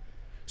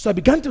 So I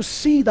began to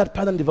see that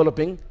pattern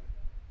developing.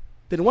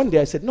 Then one day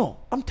I said, no,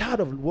 I'm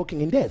tired of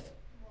walking in death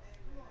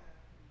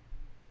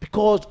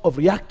because of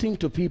reacting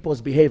to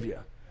people's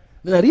behavior.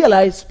 Then I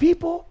realized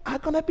people are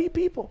going to be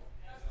people.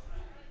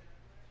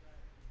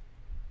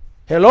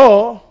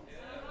 Hello?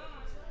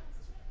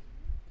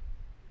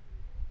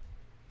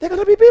 They're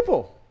going to be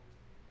people.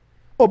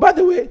 Oh, by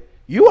the way,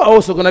 you are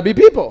also going to be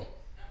people.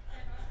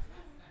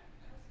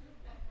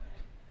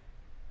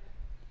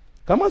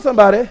 Come on,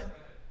 somebody.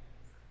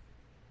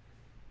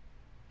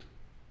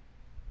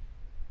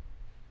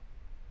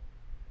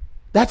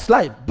 That's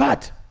life.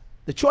 But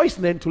the choice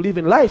then to live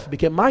in life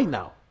became mine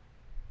now.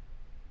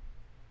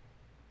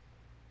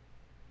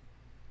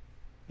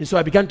 And so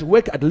I began to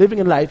work at living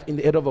in life in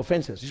the area of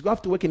offenses. You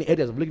have to work in the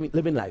areas of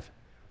living life.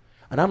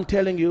 And I'm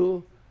telling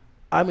you,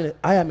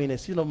 I am in a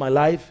season of my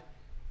life,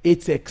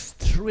 it's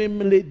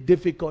extremely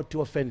difficult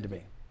to offend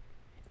me.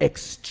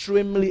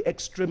 Extremely,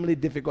 extremely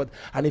difficult.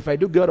 And if I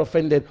do get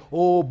offended,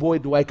 oh boy,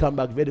 do I come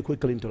back very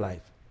quickly into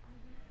life.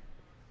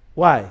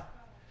 Why?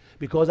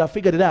 Because I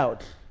figured it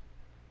out.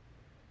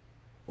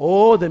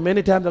 Oh, the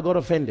many times I got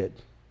offended,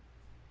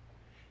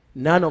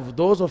 none of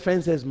those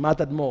offenses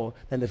mattered more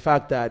than the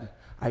fact that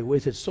I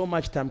wasted so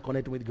much time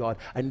connecting with God.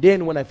 And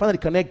then when I finally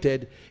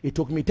connected, it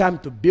took me time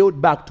to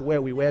build back to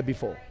where we were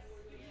before.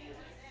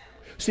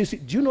 See,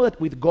 do you know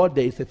that with God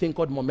there is a thing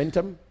called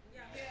momentum?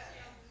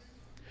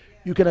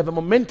 You can have a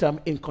momentum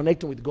in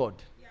connecting with God.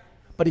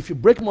 But if you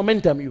break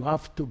momentum, you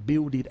have to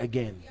build it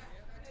again.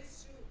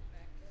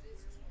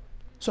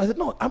 So I said,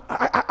 no,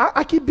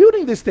 I keep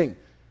building this thing.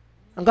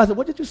 And God said,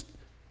 what did you...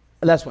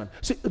 Last one.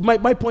 See,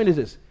 my point is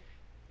this.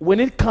 When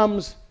it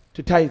comes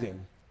to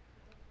tithing,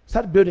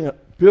 start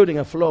building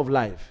a flow of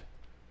life.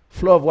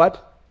 Flow of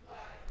what?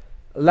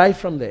 Life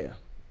from there.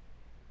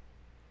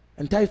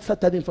 And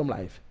start tithing from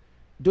life.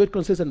 Do it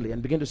consistently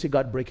and begin to see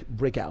God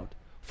break out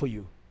for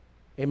you.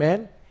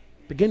 Amen?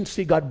 Begin to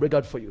see God break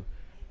out for you.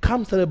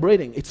 Come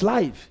celebrating. It's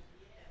life.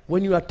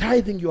 When you are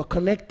tithing, you are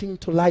connecting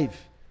to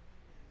life.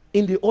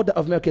 In the order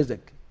of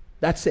Melchizedek.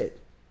 That's it.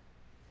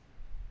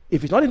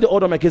 If it's not in the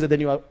order of Melchizedek,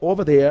 then you are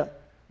over there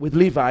with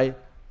Levi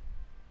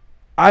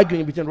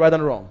arguing between right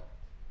and wrong.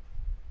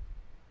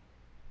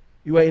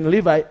 You are in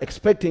Levi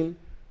expecting,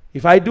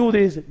 if I do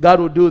this, God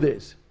will do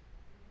this.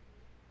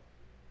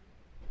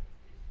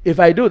 If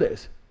I do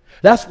this.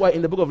 That's why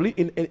in the book of,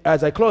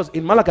 as I close,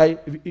 in Malachi,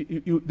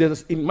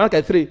 in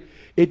Malachi 3,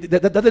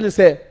 that doesn't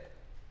say,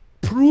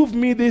 prove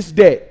me this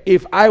day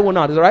if I will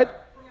not. Is that right?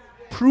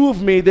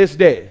 Prove me this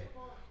day.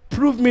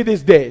 Prove me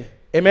this day.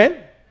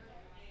 Amen?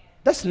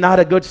 That's not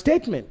a good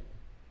statement.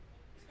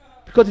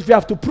 Because if you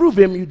have to prove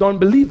Him, you don't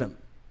believe Him.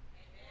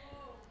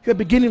 You're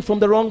beginning from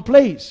the wrong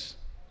place.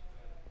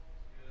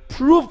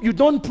 You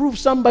don't prove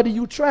somebody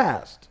you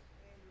trust.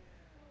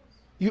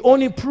 You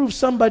only prove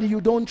somebody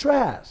you don't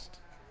trust.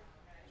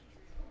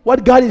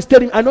 What God is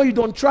telling, I know you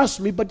don't trust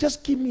me, but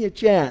just give me a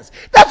chance.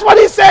 That's what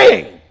He's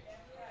saying.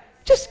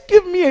 Just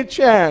give me a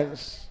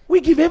chance.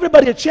 We give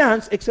everybody a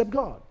chance except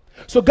God.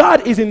 So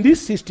God is in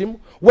this system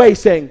where He's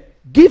saying,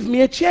 give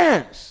me a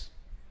chance.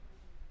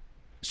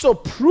 So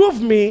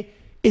prove me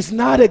is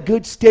not a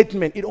good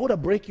statement. It ought to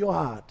break your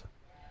heart.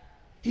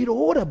 It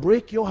ought to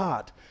break your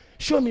heart.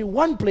 Show me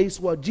one place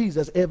where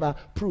Jesus ever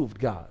proved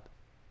God.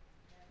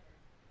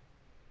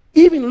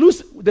 Even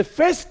the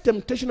first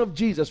temptation of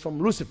Jesus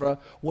from Lucifer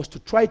was to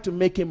try to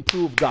make him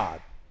prove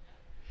God.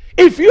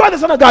 If you are the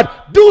Son of God,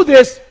 do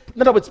this.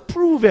 In other words,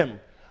 prove Him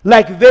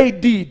like they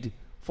did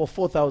for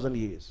 4,000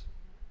 years.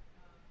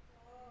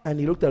 And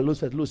he looked at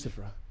Lucifer and said,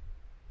 Lucifer,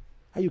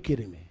 are you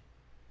kidding me?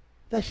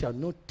 Thou shalt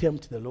not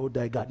tempt the Lord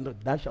thy God. No,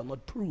 thou shalt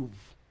not prove.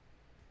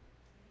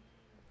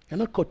 You're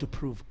not called to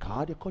prove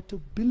God. You're called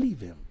to believe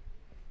Him.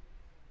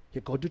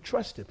 You're called to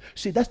trust Him.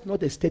 See, that's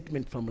not a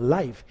statement from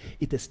life.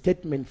 It's a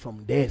statement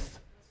from death.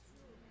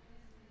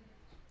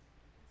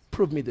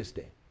 Prove me this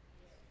day.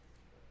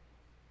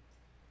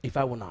 If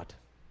I will not.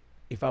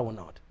 If I will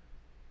not.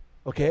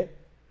 Okay?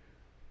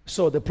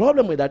 So the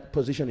problem with that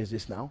position is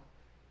this now.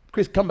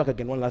 Chris, come back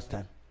again one last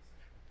time.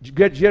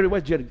 Jerry,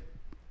 where's Jerry?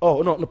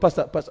 Oh, no,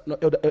 Pastor, no,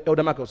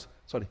 Elder Marcos,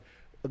 sorry.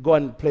 Go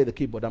and play the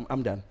keyboard.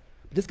 I'm done.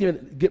 Just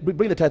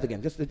bring the tithe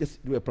again. Just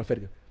do a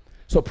prophetic.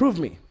 So prove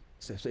me.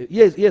 So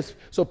yes.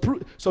 So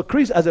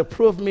Chris has a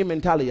prove me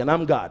mentality, and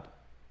I'm God.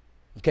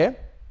 Okay?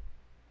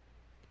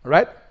 All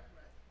right?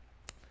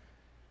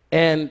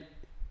 And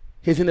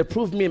he's in a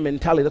prove me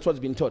mentality. That's what's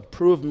been taught.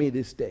 Prove me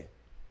this day.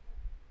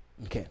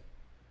 Okay.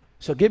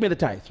 So give me the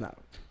tithe now.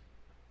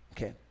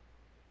 Okay.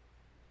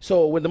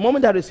 So when the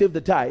moment I receive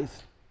the tithe,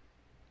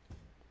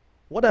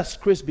 what has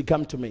Chris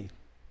become to me?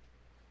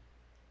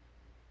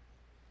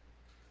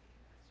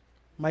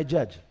 My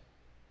judge.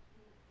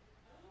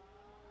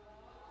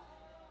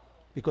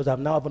 Because I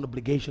now have an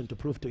obligation to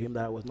prove to him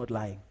that I was not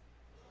lying.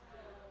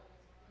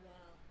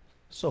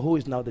 So who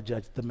is now the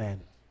judge? The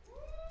man.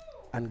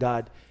 And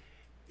God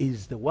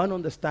is the one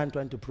on the stand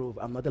trying to prove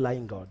I'm not a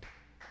lying God.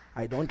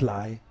 I don't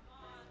lie.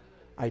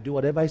 I do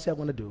whatever I say I'm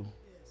going to do.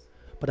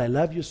 But I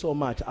love you so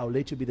much, I'll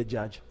let you be the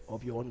judge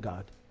of your own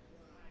God.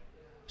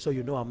 So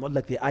you know I'm not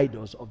like the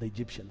idols of the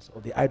Egyptians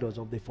or the idols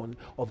of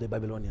the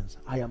Babylonians.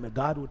 I am a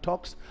God who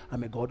talks.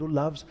 I'm a God who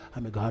loves.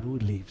 I'm a God who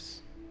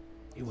lives.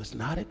 It was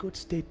not a good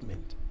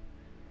statement.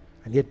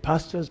 And yet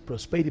pastors,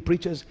 prosperity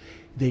preachers,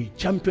 they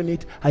champion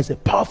it as a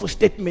powerful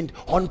statement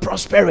on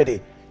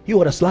prosperity.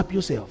 You ought to slap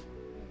yourself.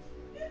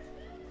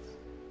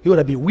 You ought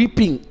to be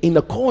weeping in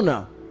the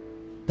corner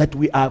that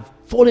we have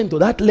fallen to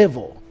that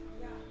level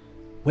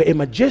where a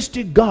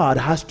majestic God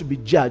has to be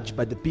judged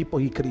by the people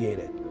he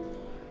created.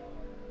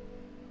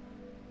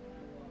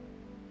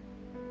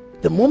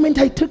 The moment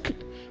I took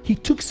it, he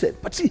took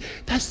it. But see,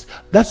 that's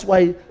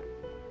why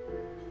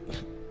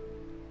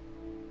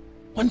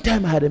one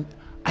time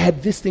I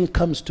had this thing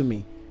comes to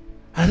me.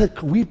 I was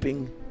like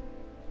weeping,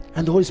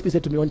 and the Holy Spirit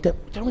said to me one time,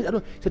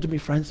 said to me,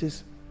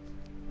 Francis,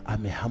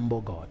 I'm a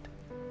humble God.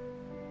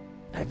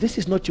 Now, if this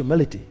is not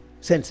humility,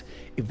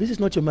 if this is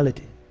not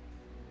humility,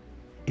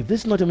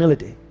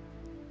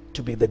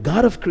 to be the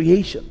God of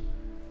creation,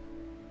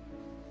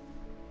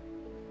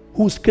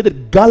 who's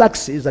created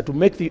galaxies that will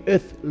make the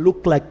earth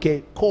look like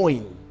a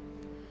coin.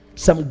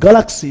 Some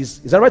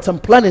galaxies, is that right? Some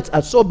planets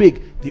are so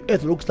big, the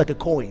earth looks like a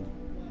coin.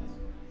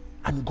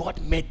 And God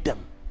made them.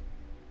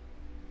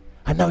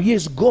 And now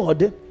here's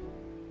God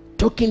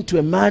talking to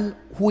a man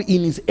who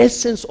in his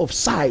essence of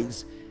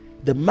size,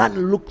 the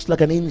man looks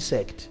like an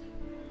insect,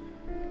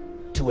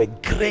 to a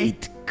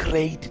great,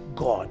 great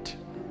God.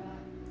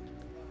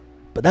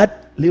 But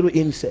that little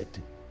insect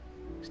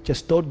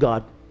just told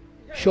God,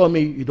 show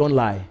me you don't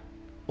lie.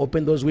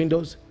 Open those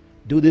windows,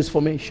 do this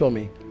for me, show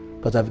me.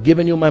 Because I've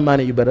given you my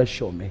money, you better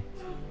show me.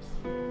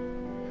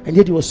 And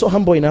yet he was so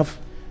humble enough,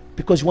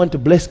 because he wanted to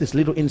bless this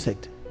little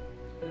insect.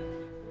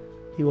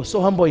 He was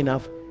so humble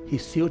enough, he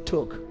still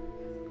took.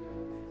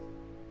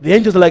 The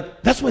angels are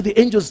like, that's why the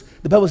angels,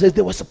 the Bible says,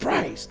 they were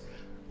surprised.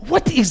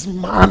 What is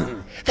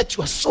man that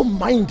you are so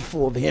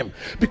mindful of him?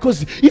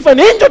 Because if an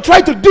angel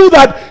tried to do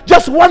that,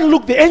 just one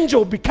look, the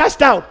angel will be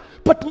cast out.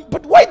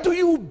 But why do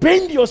you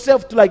bend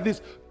yourself to like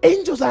this?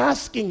 Angels are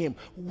asking him,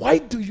 why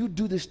do you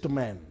do this to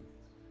man?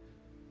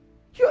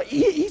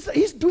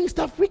 He's doing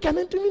stuff we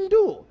cannot even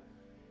do.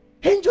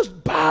 Angels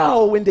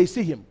bow when they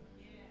see him.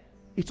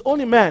 It's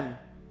only man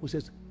who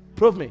says,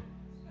 prove me.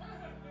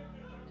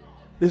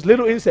 This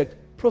little insect,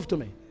 prove to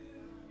me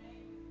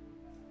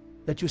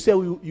that you say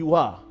you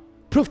are.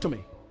 Prove to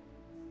me.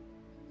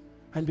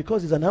 And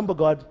because he's an humble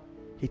God,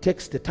 he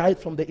takes the tithe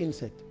from the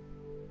insect.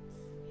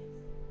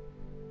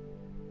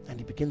 And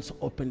he begins to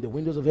open the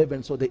windows of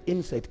heaven so the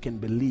insect can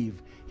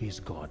believe he's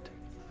God.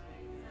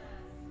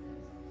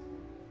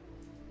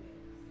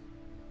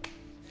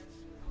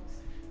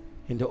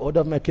 In the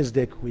order of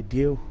Melchizedek, we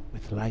deal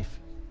with life.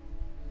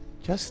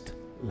 Just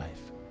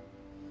life.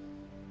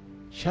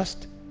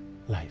 Just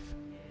life.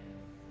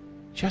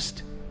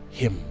 Just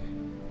him.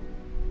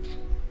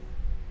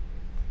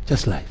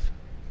 Just life.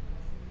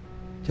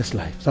 Just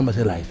life. Somebody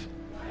say life.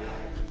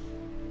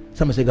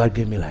 Somebody say, God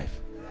gave me life.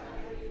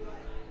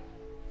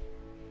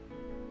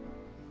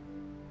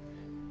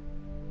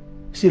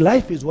 See,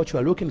 life is what you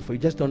are looking for. You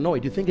just don't know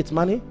it. You think it's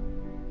money?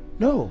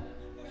 No.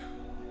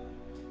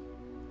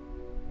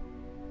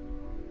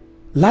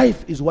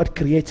 Life is what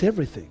creates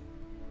everything.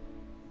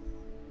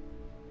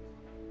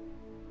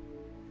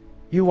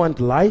 You want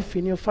life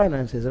in your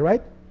finances,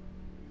 right?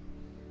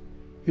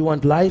 You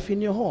want life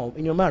in your home,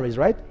 in your marriage,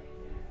 right?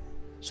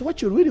 So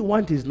what you really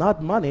want is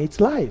not money, it's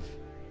life.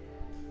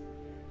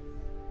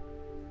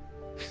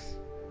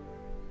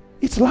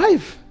 It's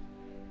life.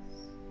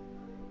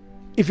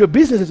 If your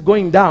business is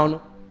going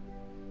down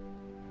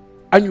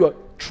and you are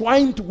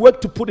trying to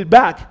work to put it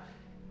back,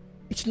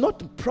 it's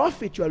not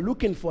profit you are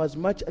looking for as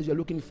much as you're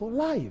looking for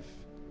life.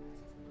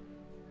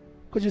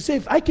 Because you say,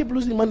 if I keep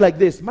losing money like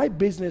this, my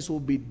business will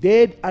be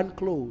dead and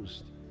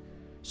closed.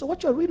 So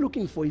what you're really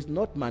looking for is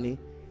not money,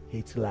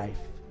 it's life.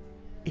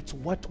 It's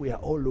what we are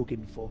all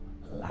looking for,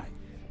 life.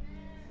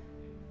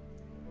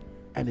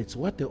 And it's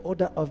what the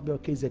order of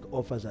Melchizedek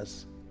offers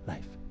us,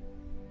 life.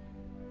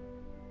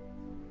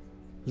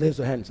 Raise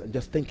your hands and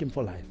just thank him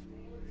for life.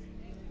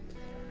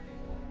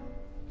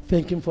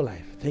 Thank him for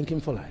life. Thank him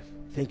for life.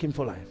 Thank him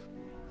for life.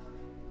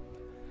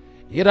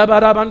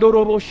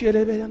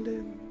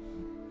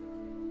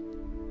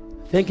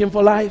 Thank Him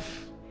for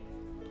life.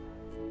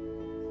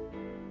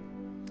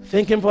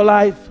 Thank Him for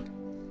life.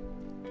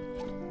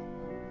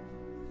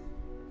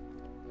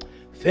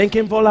 Thank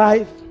Him for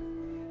life.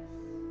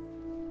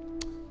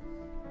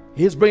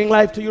 He's bringing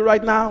life to you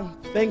right now.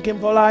 Thank Him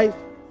for life.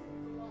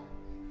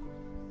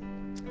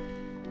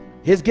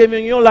 He's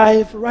giving you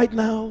life right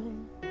now.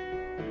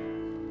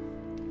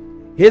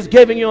 He's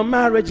giving your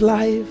marriage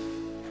life.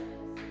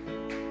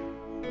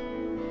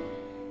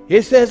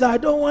 He says, I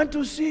don't want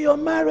to see your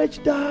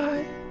marriage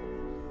die.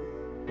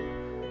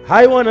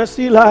 I want to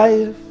see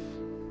life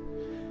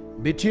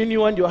between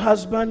you and your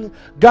husband.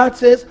 God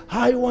says,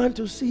 I want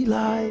to see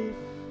life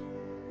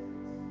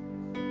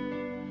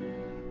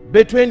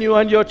between you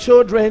and your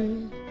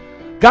children.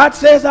 God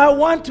says, I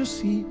want to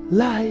see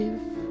life.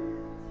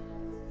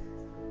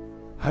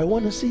 I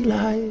want to see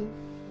life.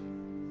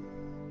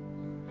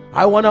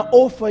 I want to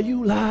offer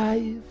you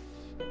life.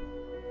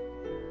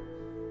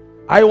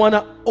 I want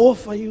to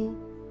offer you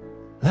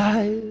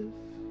life.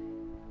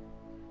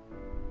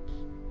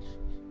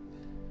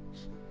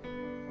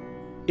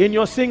 In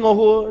your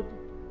singlehood,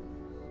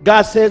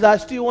 God says, I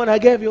still want to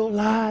give you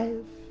life.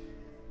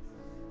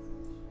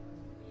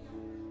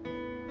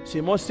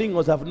 See, most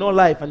singles have no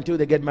life until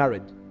they get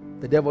married.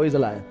 The devil is a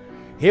liar.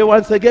 He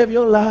wants to give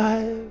you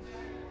life.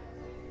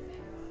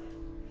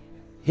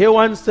 He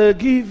wants to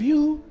give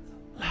you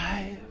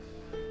life.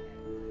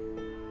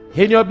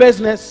 In your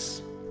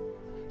business,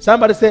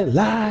 somebody say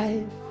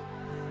life.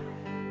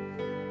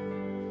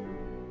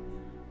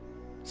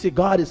 See,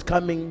 God is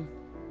coming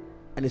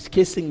and is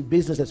kissing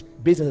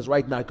businesses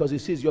right now because He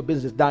sees your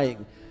business is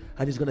dying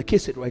and He's going to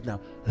kiss it right now.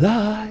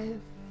 Life.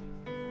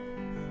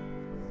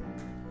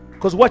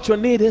 Because what you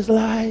need is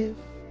life.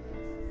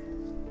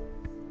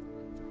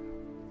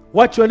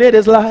 What you need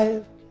is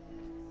life.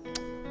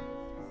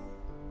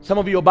 Some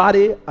of your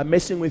body are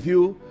messing with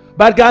you,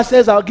 but God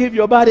says, I'll give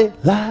your body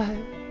life.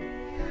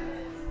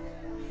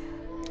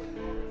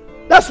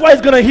 That's why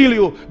He's going to heal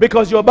you,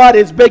 because your body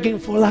is begging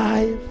for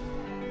life.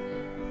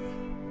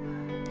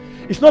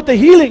 It's not the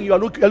healing you're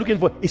looking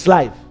for, it's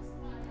life.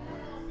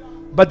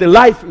 But the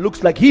life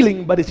looks like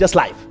healing, but it's just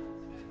life.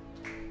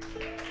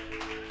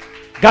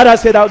 God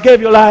has said, I'll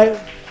give you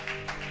life.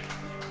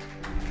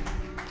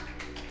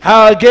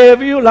 I'll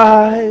give you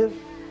life.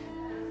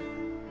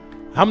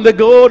 I'm the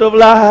God of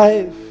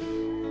life.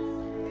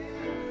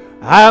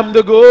 I'm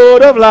the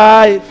God of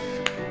life.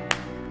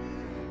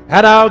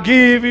 And I'll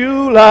give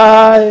you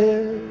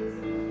life.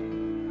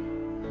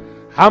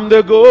 I'm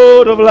the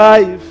God of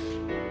life.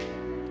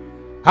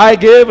 I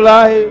give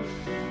life.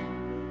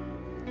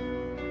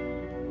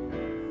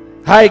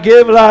 I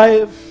give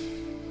life.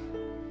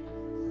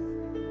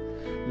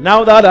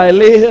 Now that I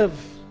live,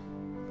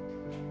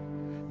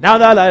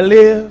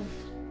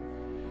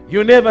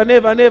 you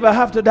never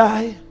have to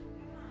die.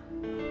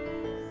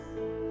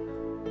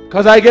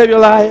 Because I gave you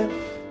life.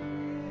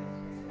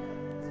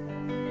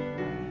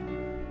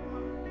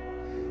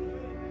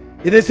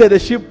 He didn't say the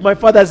sheep my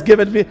Father has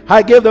given me,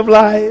 I gave them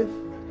life.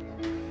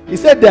 He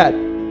said that.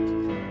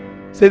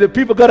 Say the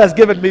people God has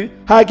given me,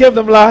 I gave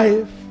them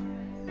life.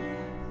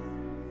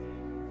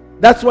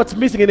 That's what's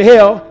missing in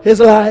hell, His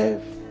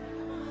life.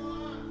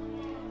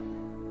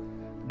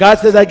 God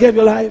says, I gave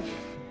you life.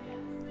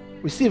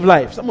 Receive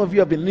life. Some of you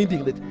have been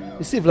needing it.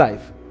 Receive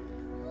life.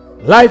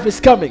 Life is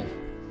coming.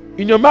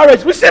 In your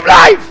marriage, receive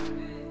life.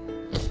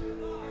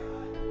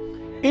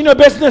 In your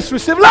business,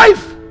 receive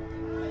life.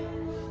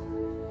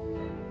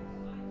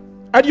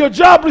 At your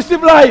job,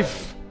 receive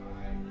life.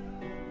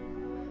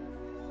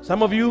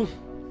 Some of you,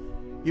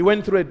 you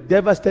went through a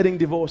devastating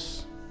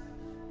divorce.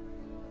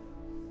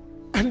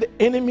 And the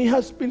enemy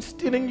has been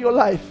stealing your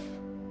life.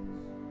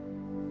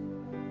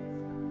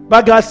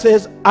 But God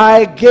says,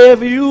 I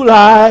gave you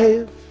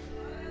life.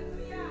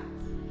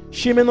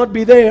 She may not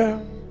be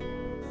there,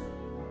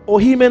 or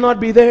he may not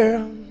be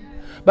there,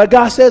 but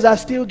God says, I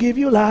still give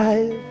you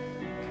life.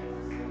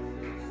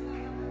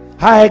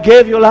 I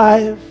gave you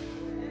life.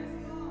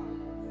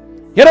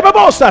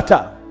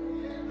 Because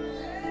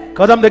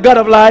I'm the God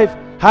of life.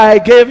 I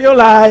gave you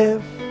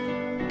life.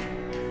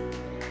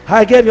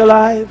 I gave you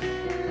life.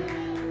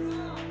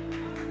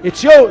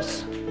 It's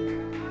yours.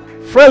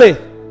 Freely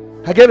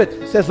I gave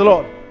it, says the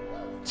Lord.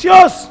 It's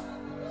yours.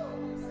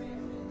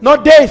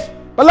 Not death,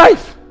 but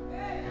life.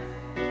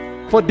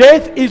 For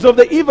death is of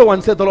the evil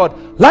one, said the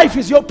Lord. Life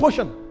is your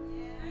portion.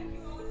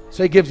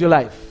 So He gives you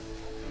life.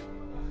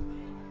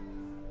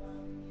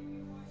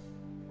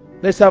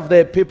 Let's have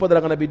the people that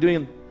are going to be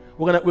doing.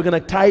 We're going to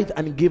tithe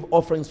and give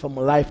offerings from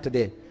life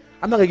today.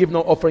 I'm not going to give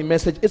no offering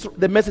message. It's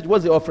the message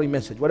was the offering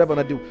message. Whatever I'm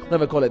going to do,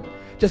 whatever I call it.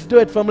 Just do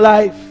it from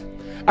life.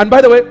 And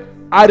by the way,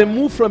 I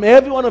remove from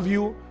every one of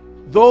you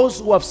those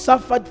who have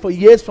suffered for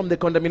years from the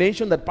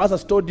condemnation that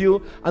pastors told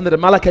you under the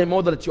Malachi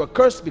model that you are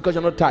cursed because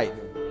you're not tithing.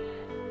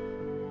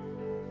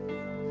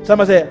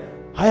 Somebody say,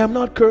 I am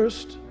not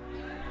cursed.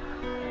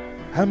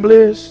 I'm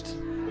blessed.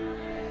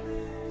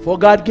 For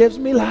God gives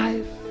me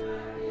life.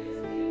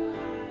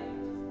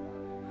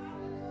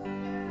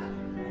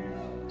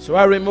 So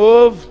I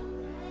remove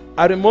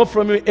I remove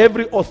from you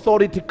every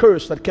authority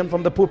curse that came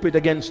from the pulpit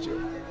against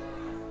you.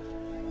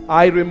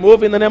 I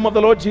remove in the name of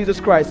the Lord Jesus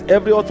Christ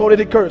every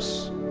authority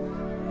curse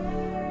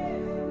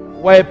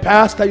where a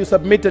pastor you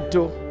submitted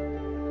to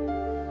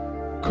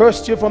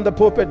cursed you from the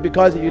pulpit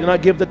because you did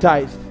not give the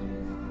tithe.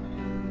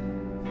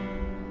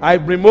 I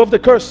remove the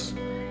curse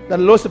that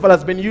Lucifer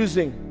has been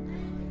using.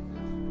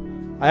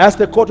 I ask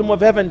the courtroom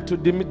of heaven to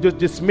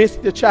dismiss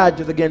the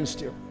charges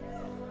against you.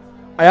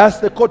 I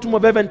ask the courtroom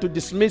of heaven to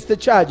dismiss the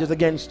charges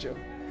against you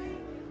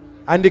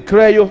and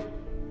declare you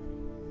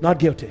not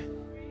guilty.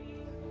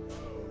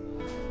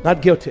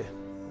 Not guilty.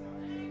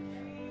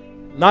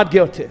 Not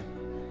guilty.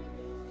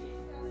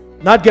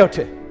 Not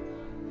guilty.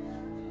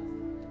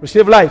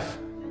 Receive life.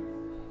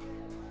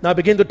 Now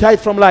begin to tithe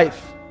from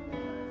life.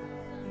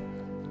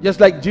 Just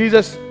like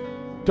Jesus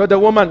told the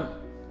woman,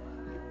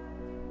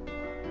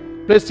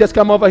 please just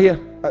come over here.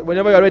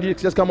 Whenever you're ready,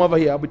 just come over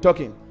here. I'll be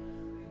talking.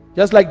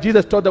 Just like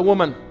Jesus told the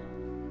woman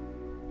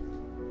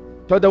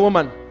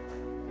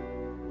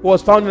who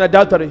was found in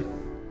adultery.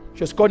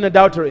 She was caught in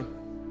adultery.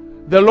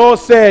 The Lord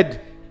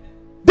said,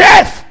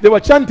 death! They were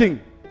chanting,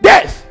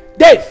 death!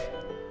 Death!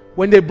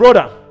 When they brought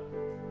her,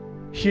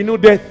 she knew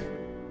death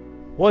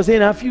was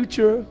in her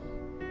future.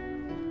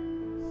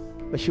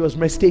 But she was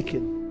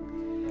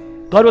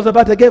mistaken. God was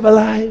about to give her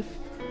life.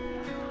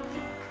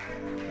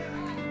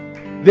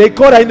 They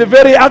caught her in the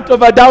very act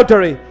of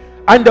adultery,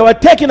 and they were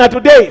taking her to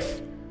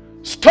death.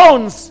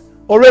 Stones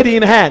already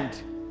in hand.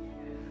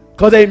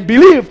 Because they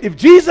believed if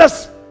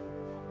Jesus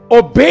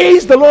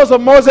obeys the laws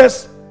of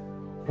Moses,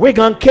 we're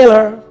going to kill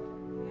her.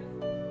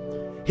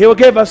 He will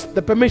give us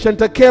the permission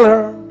to kill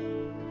her.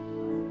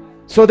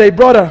 So they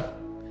brought her,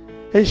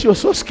 and she was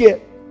so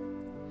scared.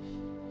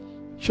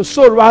 She was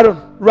so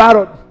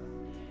rattled,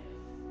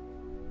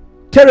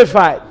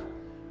 terrified.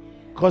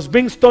 Because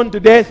being stoned to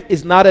death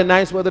is not a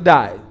nice way to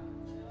die.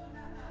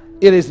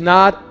 It is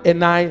not a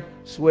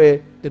nice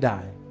way to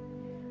die.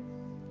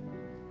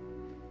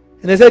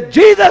 And they said,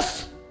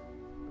 Jesus,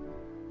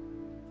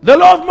 the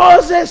law of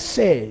Moses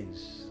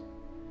says,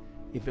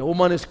 if a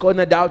woman is caught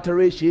in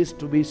adultery, she is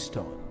to be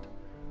stoned.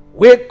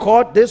 We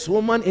caught this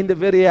woman in the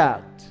very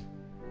act.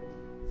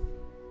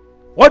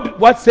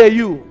 What say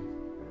you?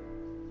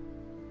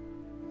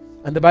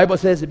 And the Bible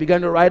says he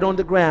began to write on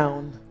the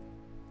ground.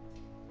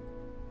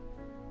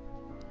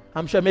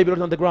 I'm sure maybe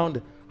wrote on the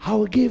ground, I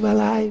will give her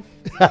life.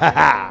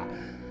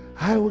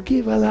 I will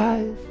give her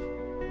life.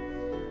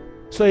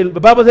 So the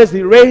Bible says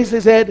he raised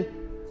his head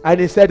and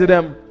he said to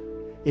them,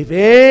 if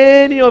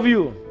any of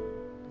you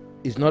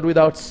is not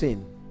without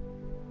sin,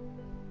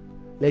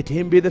 let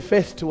him be the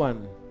first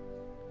one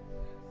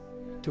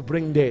to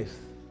bring death.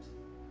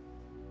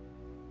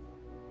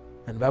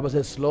 And the Bible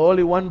says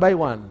slowly, one by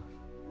one,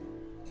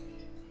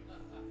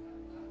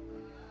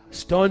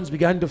 stones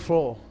began to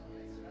fall.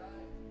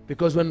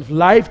 Because when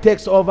life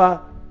takes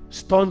over,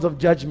 stones of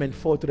judgment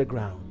fall to the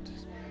ground.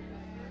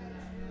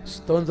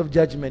 Stones of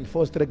judgment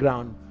fall to the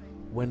ground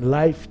when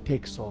life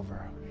takes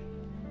over.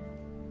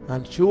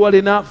 And surely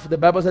enough, the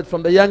Bible said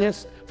from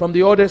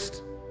the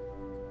oldest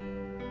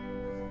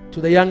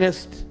to the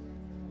youngest,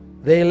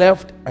 they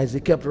left as he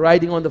kept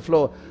riding on the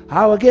floor.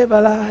 I will give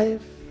her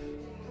life.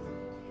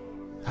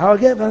 I will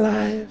give her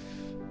life.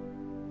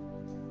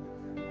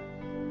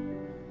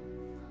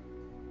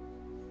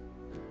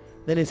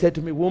 Then he said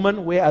to me,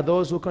 woman, where are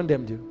those who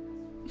condemned you?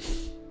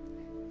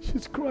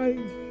 She's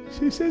crying.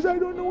 She says, I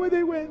don't know where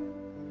they went.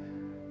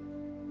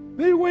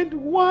 They went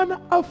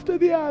one after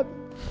the other.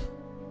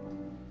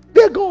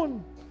 They're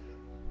gone.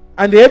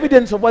 And the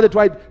evidence of what they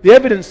tried, the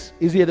evidence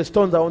is here. The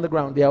stones are on the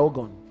ground. They are all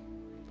gone.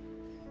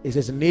 He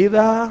says,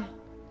 neither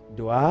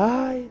do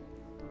I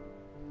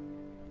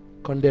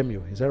condemn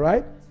you. Is that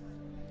right?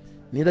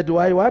 Neither do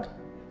I what?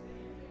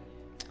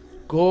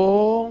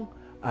 Go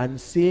and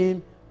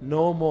sin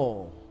no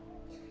more.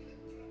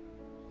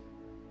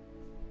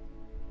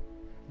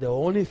 The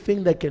only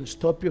thing that can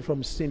stop you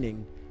from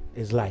sinning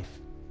is life.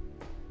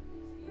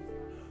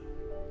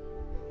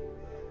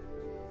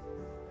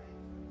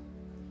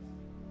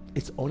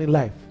 It's only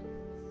life.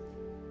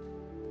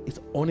 It's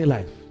only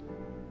life.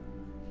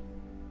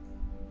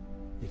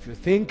 If you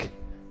think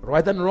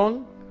right and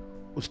wrong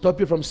will stop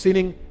you from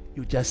sinning,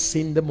 you just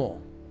sin the more.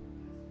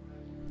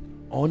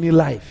 Only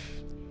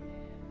life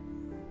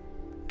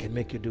can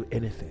make you do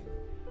anything.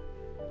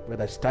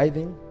 Whether it's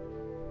tithing,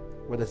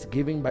 whether it's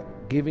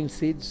giving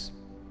seeds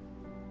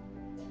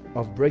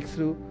of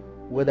breakthrough,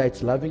 whether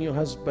it's loving your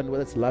husband,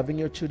 whether it's loving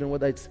your children,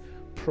 whether it's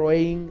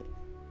praying.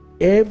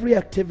 Every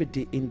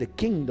activity in the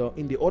kingdom,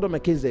 in the order of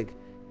Melchizedek,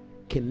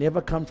 can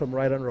never come from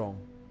right and wrong.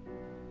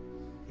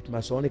 It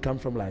must only come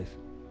from life.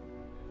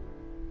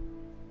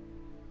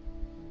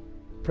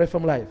 Pray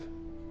from life.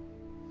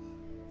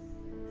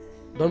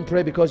 Don't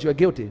pray because you are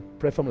guilty.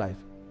 Pray from life.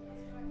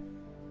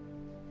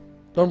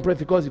 Don't pray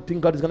because you think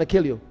God is going to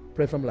kill you.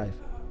 Pray from life.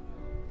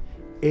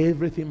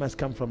 Everything must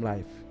come from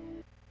life.